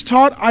Jesus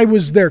taught, I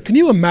was there. Can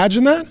you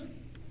imagine that?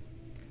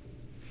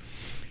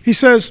 He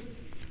says,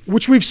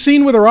 which we've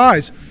seen with our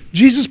eyes.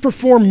 Jesus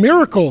performed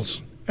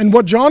miracles. And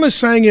what John is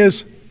saying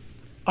is,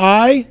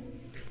 I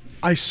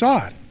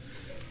saw it.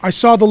 I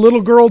saw the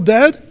little girl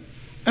dead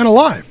and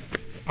alive.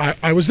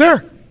 I was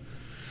there.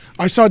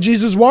 I saw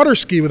Jesus water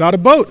ski without a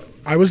boat.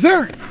 I was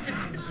there.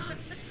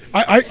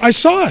 I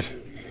saw it.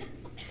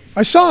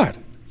 I saw it.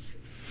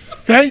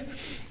 Okay?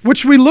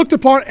 Which we looked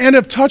upon and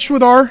have touched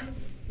with our...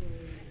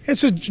 It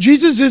says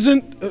Jesus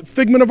isn't a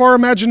figment of our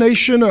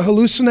imagination, a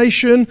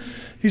hallucination.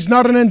 He's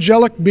not an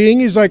angelic being.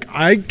 He's like,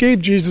 I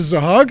gave Jesus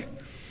a hug.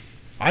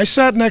 I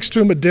sat next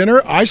to him at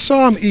dinner. I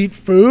saw him eat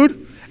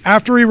food.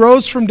 After he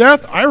rose from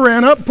death, I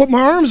ran up, put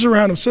my arms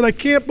around him, said, I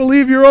can't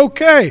believe you're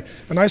okay.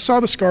 And I saw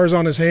the scars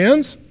on his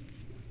hands.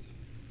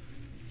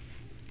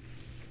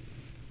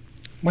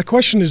 My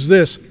question is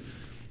this.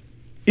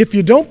 If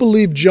you don't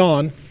believe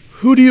John,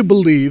 who do you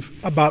believe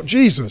about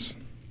Jesus?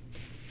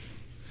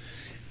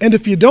 And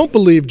if you don't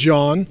believe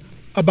John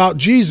about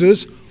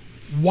Jesus,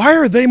 why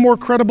are they more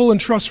credible and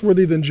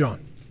trustworthy than John?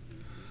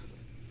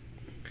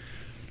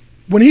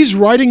 When he's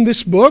writing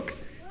this book,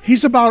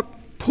 he's about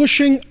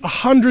pushing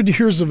 100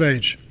 years of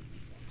age.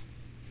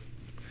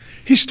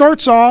 He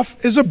starts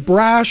off as a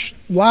brash,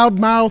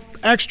 loudmouth,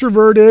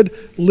 extroverted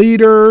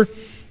leader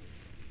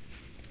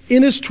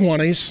in his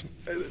 20s.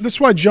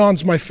 That's why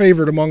John's my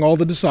favorite among all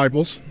the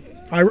disciples.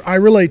 I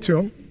relate to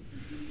him.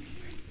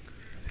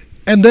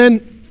 And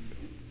then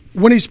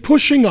when he's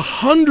pushing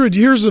 100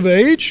 years of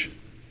age,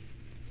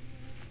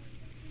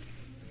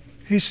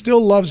 he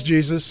still loves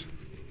Jesus.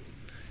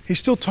 He's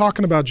still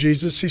talking about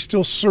Jesus. He's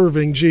still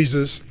serving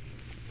Jesus.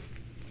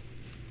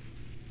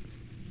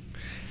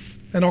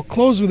 And I'll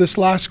close with this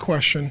last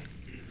question.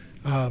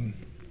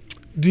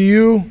 Do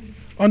you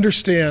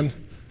understand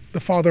the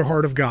Father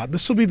heart of God?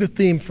 This will be the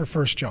theme for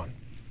 1 John.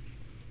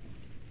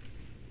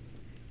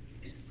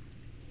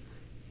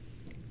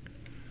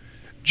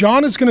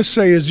 John is going to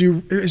say, as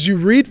you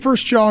read 1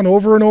 John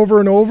over and over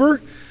and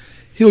over,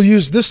 he'll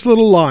use this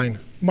little line,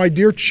 my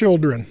dear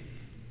children.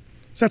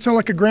 Does that sound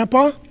like a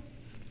grandpa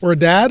or a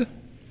dad?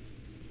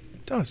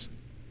 It does.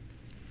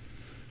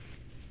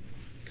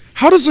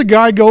 How does a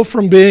guy go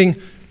from being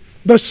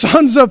the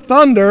sons of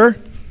thunder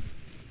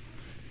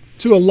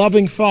to a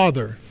loving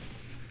father?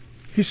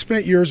 He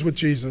spent years with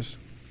Jesus.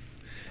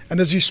 And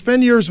as you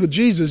spend years with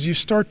Jesus, you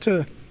start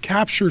to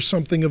capture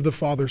something of the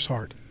Father's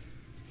heart.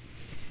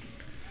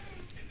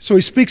 So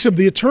he speaks of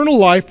the eternal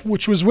life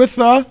which was with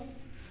the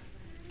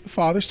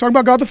Father. He's talking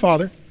about God the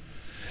Father.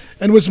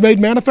 And was made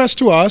manifest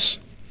to us.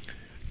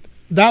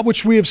 That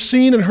which we have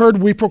seen and heard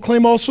we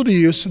proclaim also to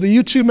you, so that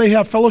you too may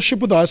have fellowship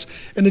with us.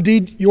 And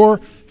indeed your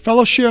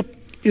fellowship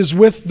is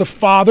with the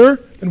Father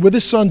and with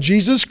His Son,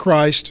 Jesus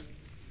Christ.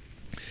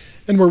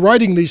 And we're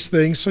writing these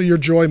things so your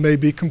joy may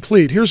be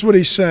complete. Here's what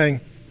he's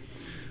saying.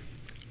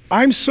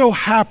 I'm so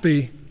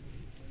happy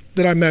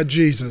that I met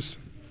Jesus.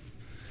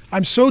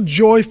 I'm so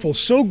joyful,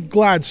 so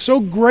glad, so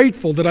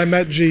grateful that I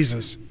met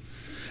Jesus.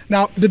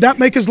 Now, did that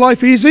make his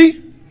life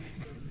easy?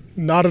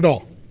 Not at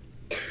all.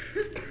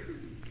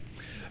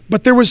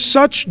 But there was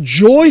such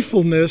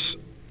joyfulness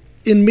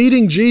in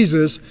meeting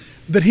Jesus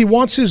that he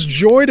wants his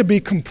joy to be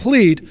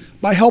complete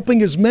by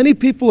helping as many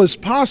people as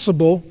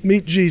possible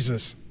meet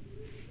Jesus.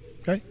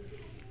 Okay?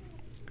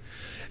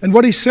 And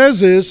what he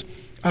says is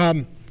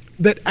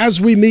that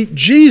as we meet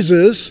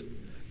Jesus,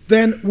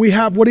 then we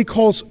have what he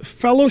calls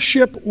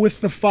fellowship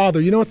with the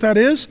Father. You know what that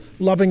is?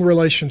 Loving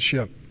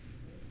relationship.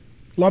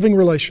 Loving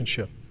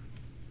relationship.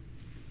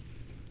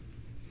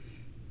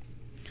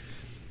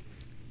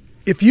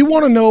 If you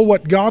want to know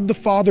what God the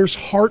Father's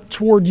heart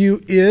toward you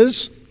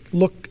is,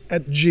 look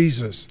at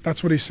Jesus.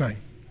 That's what he's saying.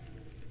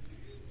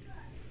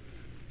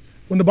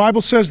 When the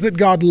Bible says that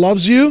God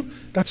loves you,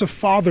 that's a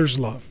father's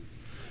love.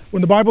 When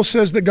the Bible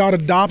says that God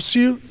adopts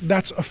you,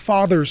 that's a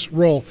father's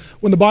role.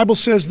 When the Bible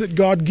says that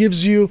God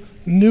gives you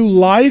new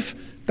life,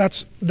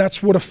 that's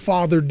what a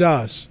father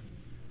does.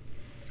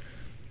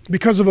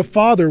 Because of a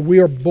father, we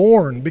are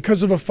born.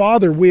 Because of a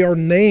father, we are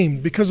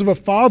named. Because of a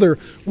father,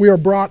 we are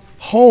brought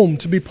home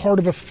to be part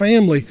of a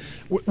family.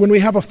 When we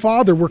have a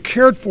father, we're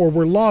cared for,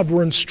 we're loved,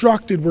 we're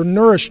instructed, we're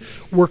nourished,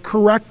 we're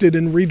corrected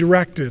and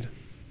redirected.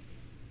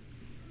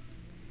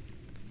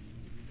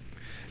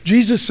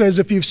 Jesus says,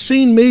 if you've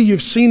seen me,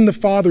 you've seen the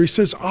Father. He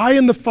says, I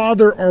and the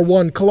Father are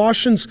one.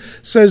 Colossians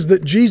says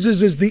that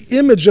Jesus is the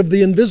image of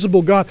the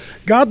invisible God.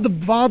 God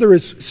the Father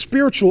is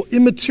spiritual,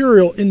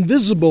 immaterial,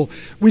 invisible.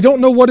 We don't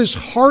know what his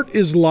heart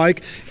is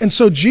like. And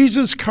so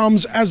Jesus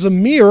comes as a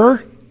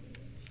mirror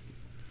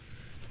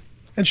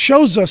and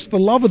shows us the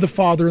love of the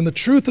Father and the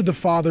truth of the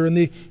Father and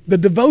the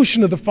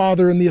devotion of the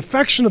Father and the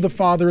affection of the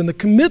Father and the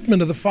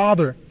commitment of the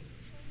Father.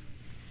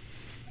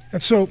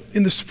 And so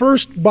in this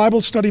first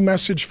Bible study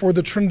message for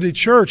the Trinity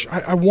Church,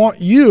 I want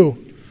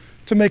you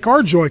to make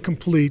our joy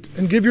complete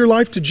and give your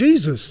life to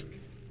Jesus.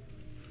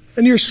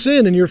 and your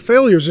sin and your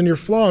failures and your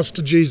flaws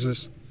to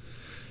Jesus.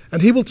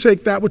 And he will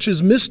take that which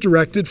is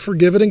misdirected,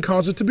 forgive it, and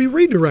cause it to be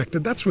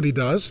redirected. That's what he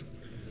does.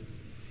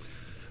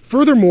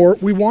 Furthermore,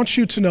 I want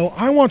you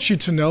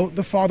to know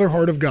the Father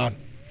heart of God.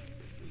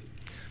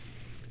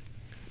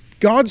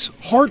 God's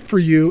heart for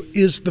you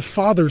is the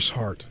Father's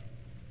heart.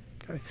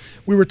 Okay?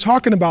 We were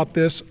talking about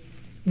this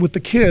with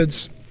the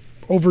kids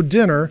over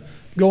dinner,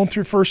 going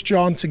through 1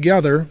 John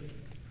together.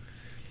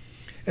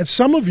 And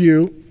some of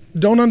you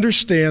don't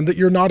understand that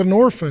you're not an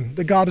orphan,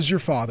 that God is your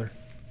Father.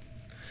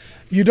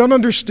 You don't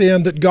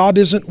understand that God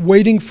isn't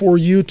waiting for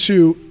you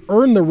to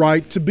earn the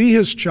right to be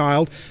his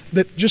child,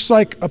 that just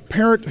like a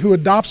parent who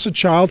adopts a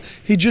child,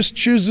 he just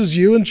chooses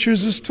you and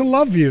chooses to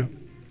love you.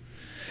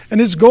 And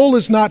his goal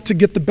is not to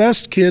get the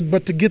best kid,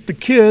 but to get the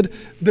kid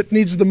that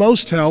needs the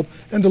most help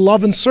and to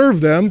love and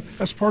serve them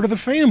as part of the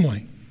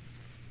family.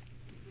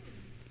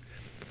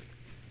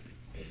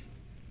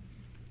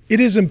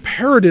 It is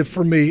imperative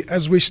for me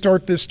as we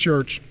start this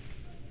church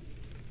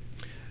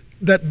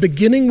that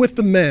beginning with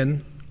the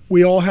men,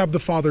 we all have the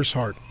Father's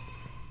heart.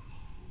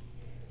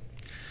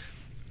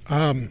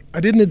 I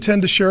didn't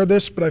intend to share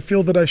this, but I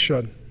feel that I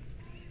should.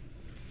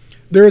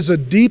 There is a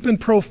deep and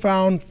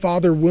profound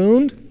father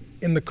wound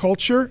in the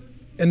culture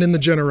and in the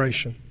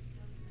generation.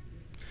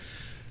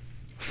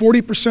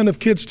 40% of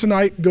kids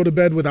tonight go to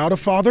bed without a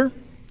father.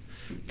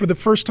 For the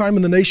first time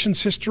in the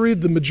nation's history,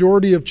 the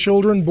majority of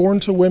children born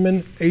to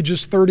women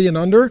ages 30 and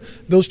under,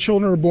 those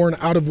children are born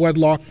out of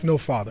wedlock, no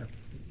father.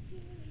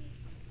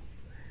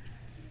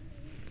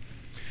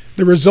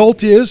 The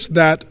result is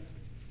that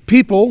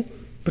people,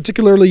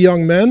 particularly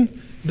young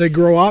men, they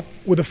grow up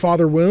with a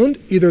father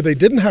wound. Either they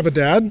didn't have a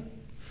dad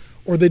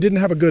or they didn't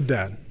have a good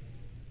dad.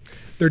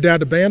 Their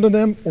dad abandoned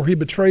them, or he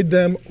betrayed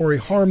them, or he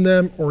harmed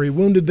them, or he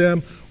wounded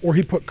them, or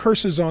he put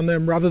curses on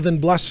them rather than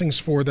blessings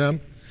for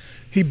them.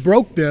 He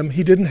broke them.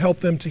 He didn't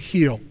help them to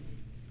heal.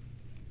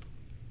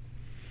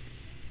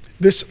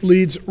 This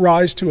leads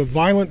rise to a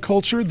violent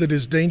culture that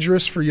is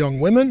dangerous for young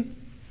women,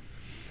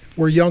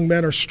 where young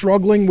men are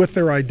struggling with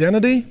their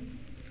identity.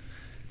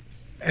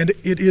 And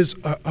it is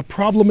a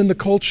problem in the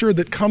culture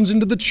that comes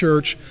into the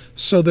church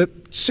so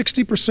that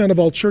 60% of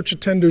all church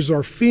attenders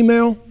are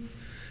female,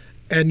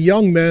 and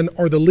young men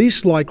are the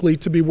least likely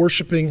to be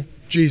worshiping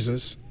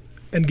Jesus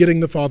and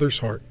getting the Father's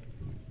heart.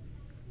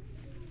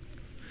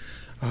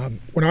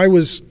 When I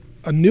was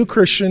a new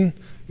Christian,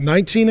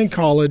 19 in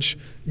college,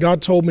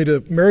 God told me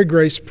to marry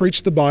Grace,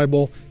 preach the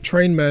Bible,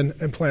 train men,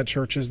 and plant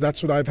churches.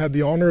 That's what I've had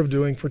the honor of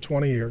doing for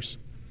 20 years.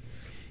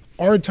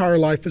 Our entire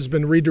life has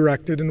been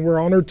redirected, and we're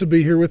honored to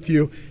be here with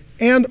you,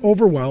 and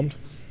overwhelmed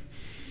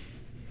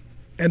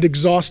and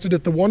exhausted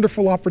at the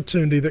wonderful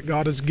opportunity that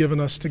God has given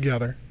us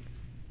together.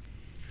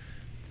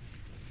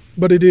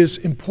 But it is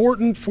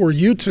important for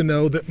you to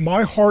know that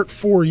my heart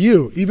for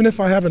you, even if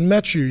I haven't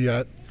met you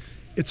yet,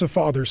 it's a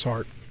Father's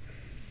heart.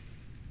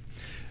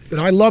 That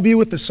I love you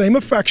with the same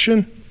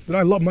affection that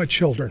I love my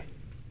children.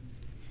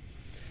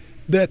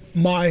 That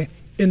my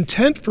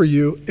intent for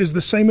you is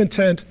the same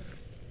intent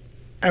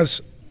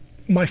as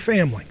my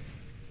family.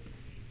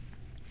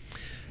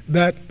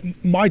 That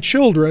my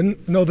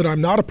children know that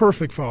I'm not a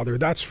perfect father,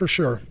 that's for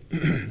sure.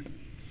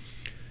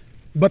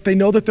 But they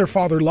know that their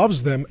father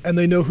loves them and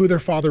they know who their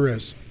father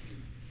is.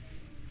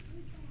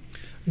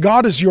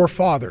 God is your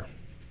father.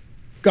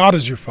 God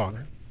is your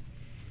father.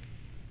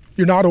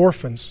 You're not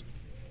orphans.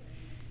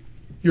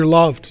 You're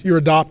loved. You're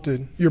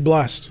adopted. You're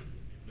blessed.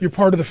 You're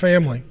part of the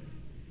family.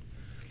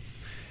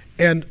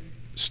 And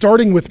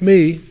starting with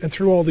me and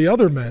through all the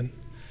other men,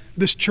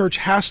 this church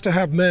has to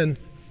have men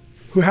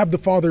who have the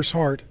Father's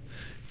heart.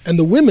 And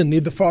the women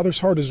need the Father's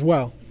heart as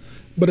well.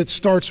 But it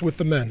starts with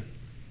the men.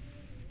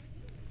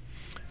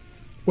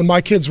 When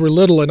my kids were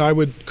little and I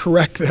would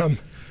correct them,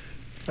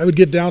 I would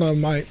get down on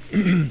my,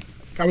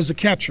 I was a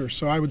catcher,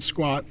 so I would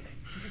squat.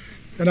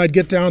 And I'd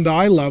get down to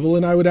eye level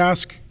and I would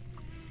ask,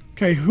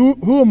 okay,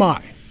 who am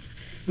I?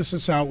 This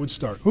is how it would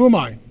start. Who am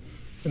I?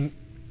 And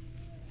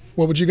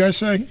what would you guys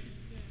say?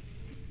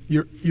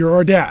 You're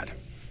our dad.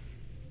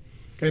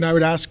 Okay, and I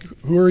would ask,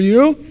 who are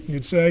you?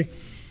 You'd say,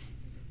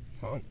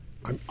 well,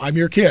 I'm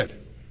your kid.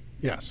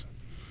 Yes.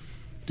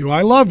 Do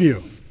I love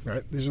you?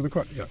 Right? These are the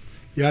questions. Yeah.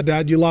 Yeah,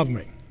 Dad, you love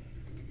me.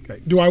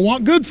 Okay. Do I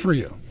want good for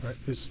you? Right?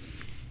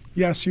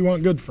 Yes, you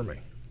want good for me.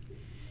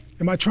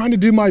 Am I trying to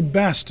do my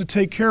best to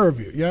take care of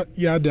you?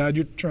 Yeah, Dad,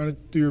 you're trying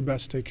to do your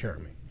best to take care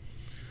of me.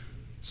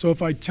 So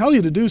if I tell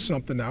you to do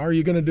something now, are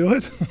you going to do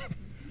it?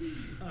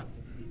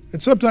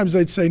 And sometimes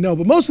they'd say no,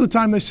 but most of the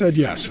time they said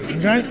yes,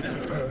 okay?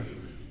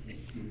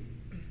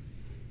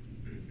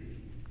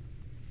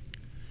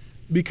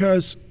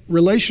 Because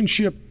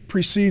relationship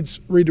precedes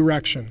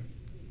redirection.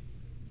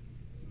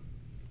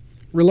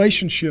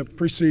 Relationship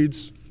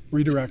precedes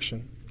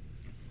redirection.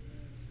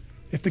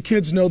 If the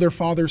kids know their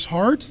father's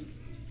heart,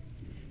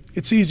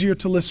 it's easier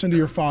to listen to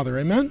your father.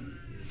 Amen?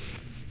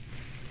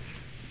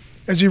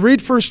 As you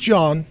read 1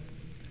 John,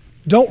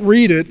 don't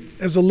read it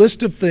as a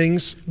list of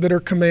things that are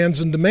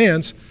commands and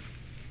demands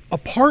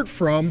apart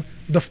from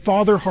the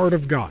father heart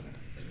of God.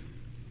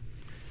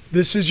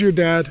 This is your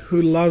dad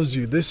who loves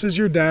you. This is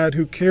your dad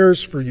who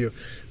cares for you.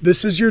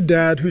 This is your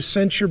dad who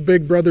sent your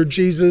big brother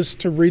Jesus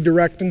to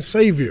redirect and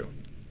save you.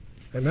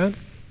 Amen?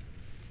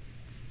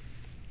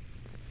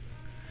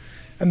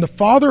 And the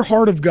Father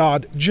heart of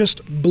God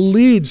just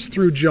bleeds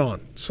through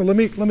John. So let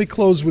me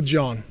close with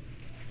John.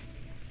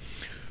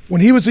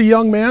 When he was a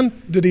young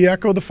man, did he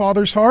echo the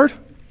Father's heart?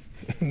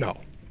 No.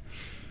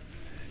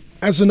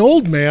 As an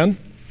old man,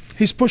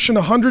 he's pushing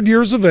 100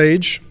 years of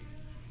age.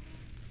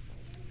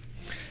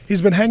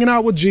 He's been hanging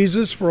out with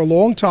Jesus for a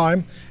long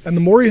time, and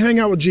the more you hang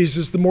out with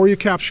Jesus, the more you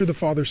capture the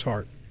Father's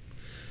heart.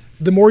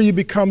 The more you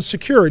become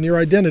secure in your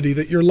identity,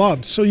 that you're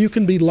loved, so you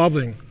can be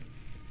loving.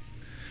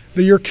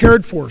 That you're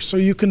cared for, so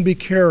you can be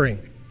caring.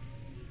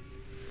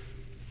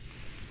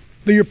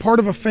 That you're part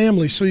of a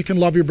family, so you can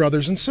love your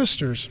brothers and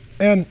sisters.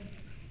 And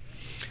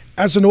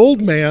as an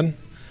old man,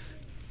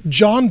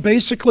 John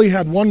basically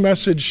had one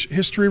message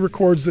history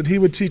records that he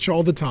would teach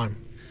all the time.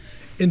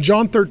 In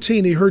John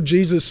 13, he heard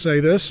Jesus say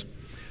this.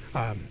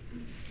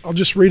 I'll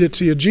just read it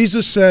to you.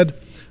 Jesus said,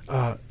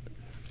 "A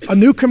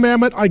new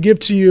commandment I give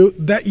to you,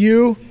 that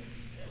you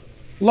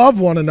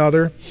love one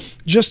another.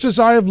 Just as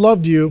I have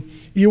loved you,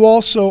 you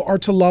also are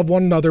to love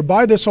one another.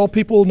 By this all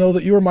people will know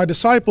that you are my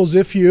disciples,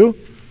 if you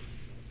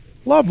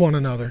love one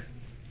another."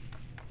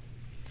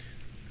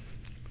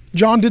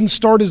 John didn't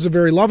start as a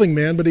very loving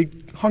man, but he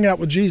hung out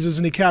with Jesus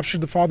and he captured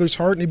the Father's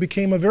heart and he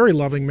became a very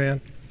loving man.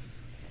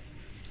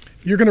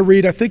 You're going to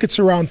read, I think it's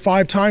around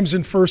 5 times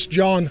in 1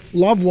 John,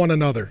 love one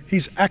another.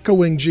 He's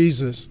echoing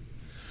Jesus.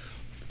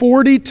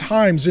 40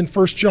 times in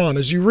 1 John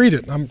as you read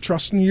it. I'm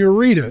trusting you to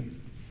read it.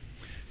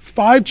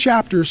 5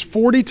 chapters,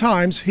 40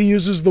 times he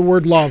uses the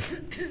word love.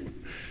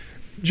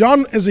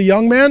 John, as a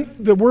young man,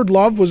 the word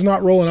love was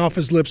not rolling off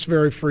his lips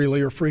very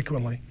freely or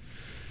frequently.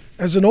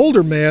 As an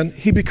older man,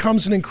 he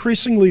becomes an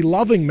increasingly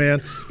loving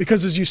man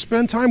because as you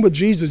spend time with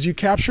Jesus, you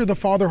capture the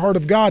Father heart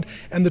of God.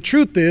 And the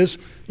truth is,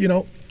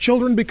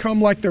 children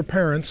become like their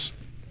parents.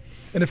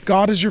 And if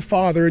God is your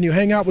father and you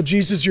hang out with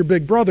Jesus, your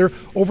big brother,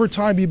 over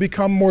time you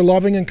become more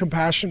loving and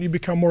compassionate. You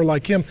become more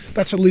like him.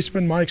 That's at least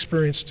been my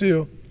experience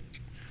too.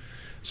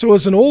 So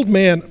as an old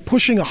man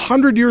pushing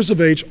 100 years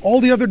of age, all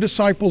the other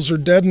disciples are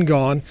dead and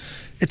gone.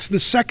 It's the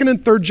second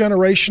and third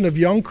generation of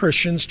young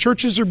Christians.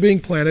 Churches are being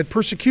planted.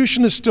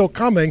 Persecution is still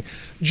coming.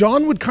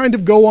 John would kind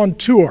of go on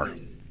tour.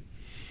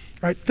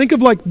 Right? Think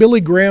of like Billy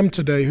Graham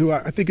today, who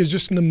I think is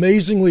just an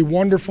amazingly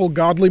wonderful,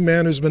 godly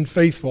man who's been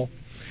faithful.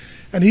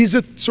 And he's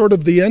at sort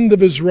of the end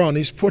of his run.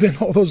 He's put in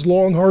all those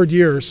long, hard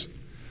years.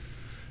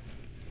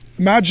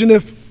 Imagine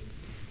if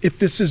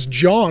this is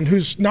John,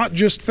 who's not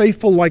just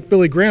faithful like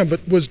Billy Graham,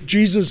 but was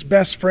Jesus'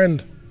 best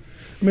friend.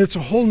 I mean, it's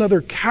a whole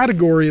nother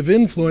category of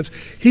influence.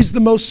 He's the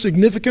most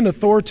significant,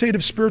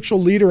 authoritative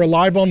spiritual leader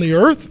alive on the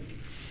earth.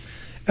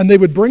 And they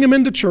would bring him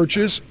into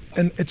churches,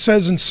 and it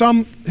says in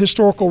some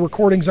historical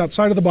recordings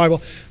outside of the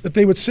Bible that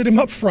they would sit him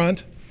up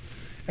front,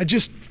 and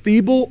just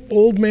feeble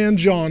old man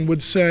John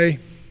would say,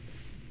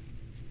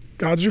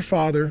 God's your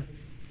father,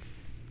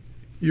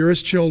 you're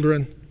his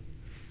children,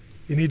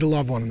 you need to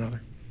love one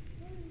another.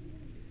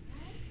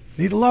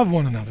 You need to love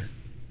one another.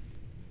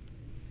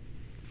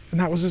 And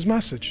that was his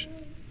message.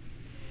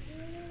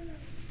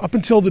 Up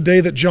until the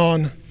day that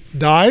John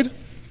died,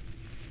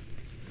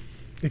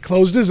 he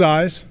closed his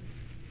eyes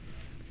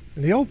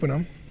and he opened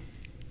them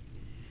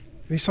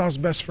and he saw his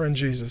best friend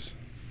Jesus.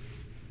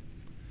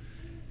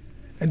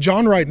 And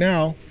John right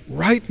now,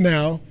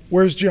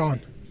 where's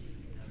John?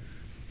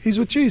 He's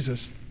with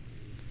Jesus,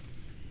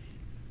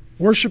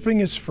 worshiping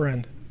his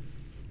friend.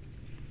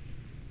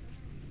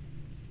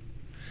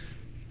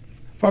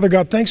 Father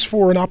God, thanks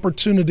for an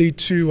opportunity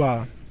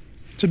to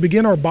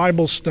begin our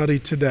Bible study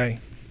today.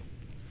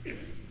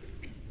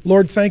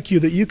 Lord, thank you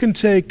that you can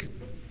take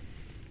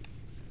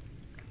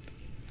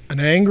an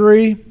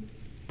angry,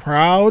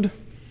 proud,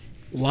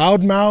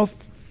 loudmouth,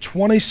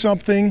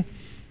 20-something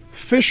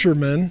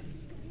fisherman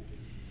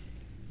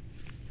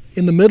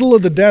in the middle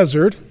of the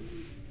desert,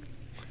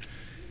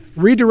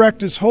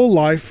 redirect his whole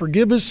life,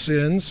 forgive his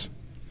sins,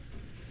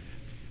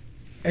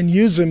 and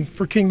use him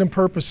for kingdom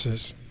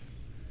purposes.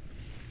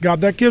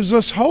 God, that gives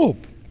us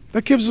hope.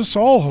 That gives us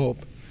all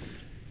hope.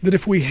 That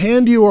if we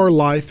hand you our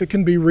life, it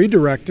can be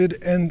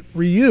redirected and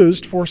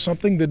reused for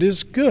something that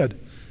is good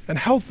and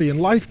healthy and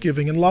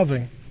life-giving and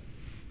loving.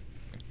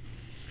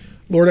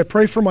 Lord, I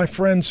pray for my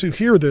friends who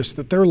hear this,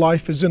 that their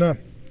life is in a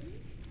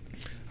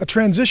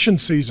transition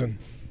season,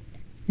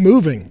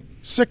 moving,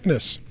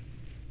 sickness,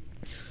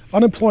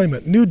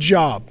 unemployment, new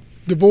job,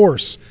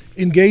 divorce,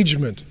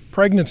 engagement,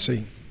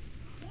 pregnancy.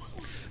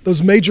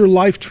 Those major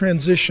life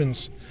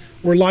transitions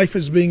where life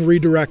is being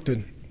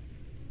redirected.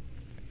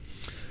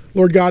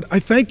 Lord God, I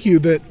thank you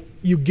that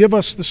you give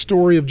us the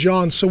story of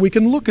John so we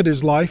can look at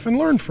his life and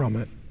learn from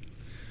it.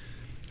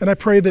 And I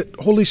pray that,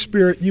 Holy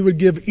Spirit, you would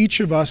give each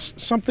of us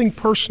something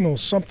personal,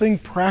 something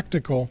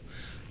practical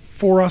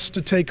for us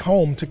to take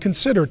home, to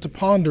consider, to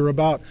ponder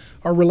about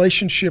our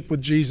relationship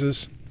with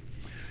Jesus.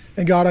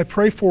 And God, I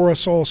pray for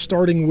us all,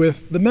 starting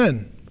with the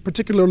men,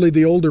 particularly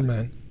the older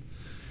men,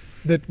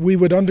 that we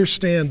would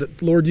understand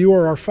that, Lord, you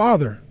are our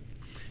Father,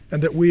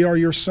 and that we are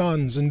your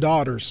sons and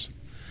daughters.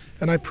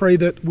 And I pray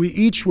that we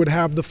each would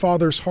have the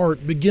Father's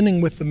heart,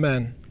 beginning with the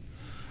men,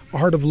 a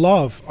heart of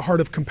love, a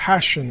heart of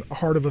compassion, a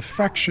heart of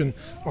affection,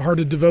 a heart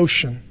of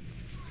devotion.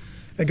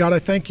 And God, I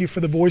thank you for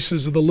the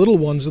voices of the little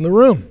ones in the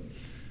room.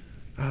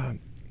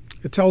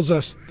 It tells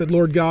us that,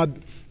 Lord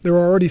God, there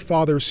are already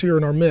fathers here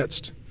in our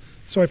midst.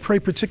 So I pray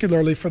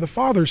particularly for the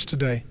fathers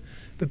today,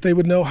 that they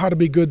would know how to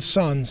be good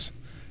sons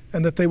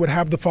and that they would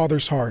have the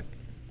Father's heart.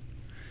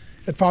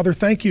 And Father,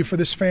 thank you for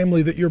this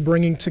family that you're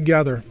bringing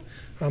together.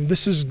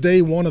 This is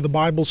day one of the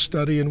Bible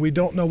study, and we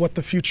don't know what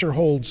the future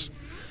holds.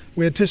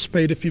 We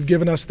anticipate if you've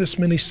given us this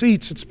many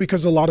seats, it's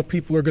because a lot of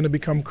people are going to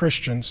become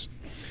Christians.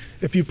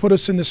 If you put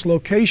us in this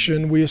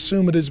location, we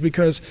assume it is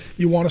because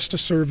you want us to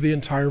serve the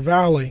entire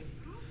valley.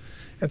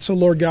 And so,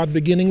 Lord God,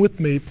 beginning with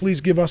me,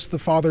 please give us the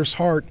Father's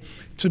heart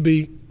to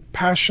be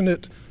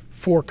passionate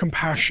for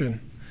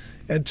compassion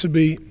and to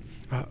be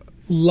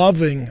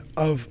loving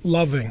of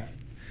loving.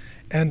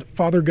 And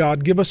Father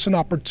God, give us an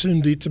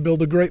opportunity to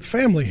build a great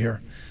family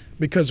here,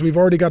 because we've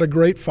already got a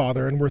great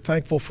Father, and we're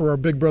thankful for our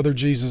big brother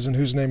Jesus, in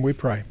whose name we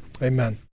pray. Amen.